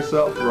 Finding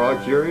yourself raw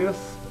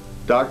curious?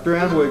 Dr.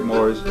 Ann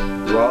Wigmore's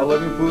Raw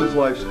Living Foods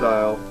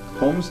Lifestyle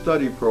Home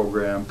Study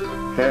Program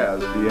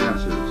has the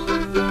answers.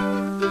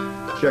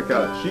 Check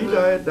out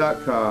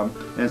ChiDiet.com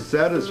and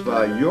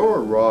satisfy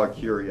your raw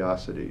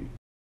curiosity.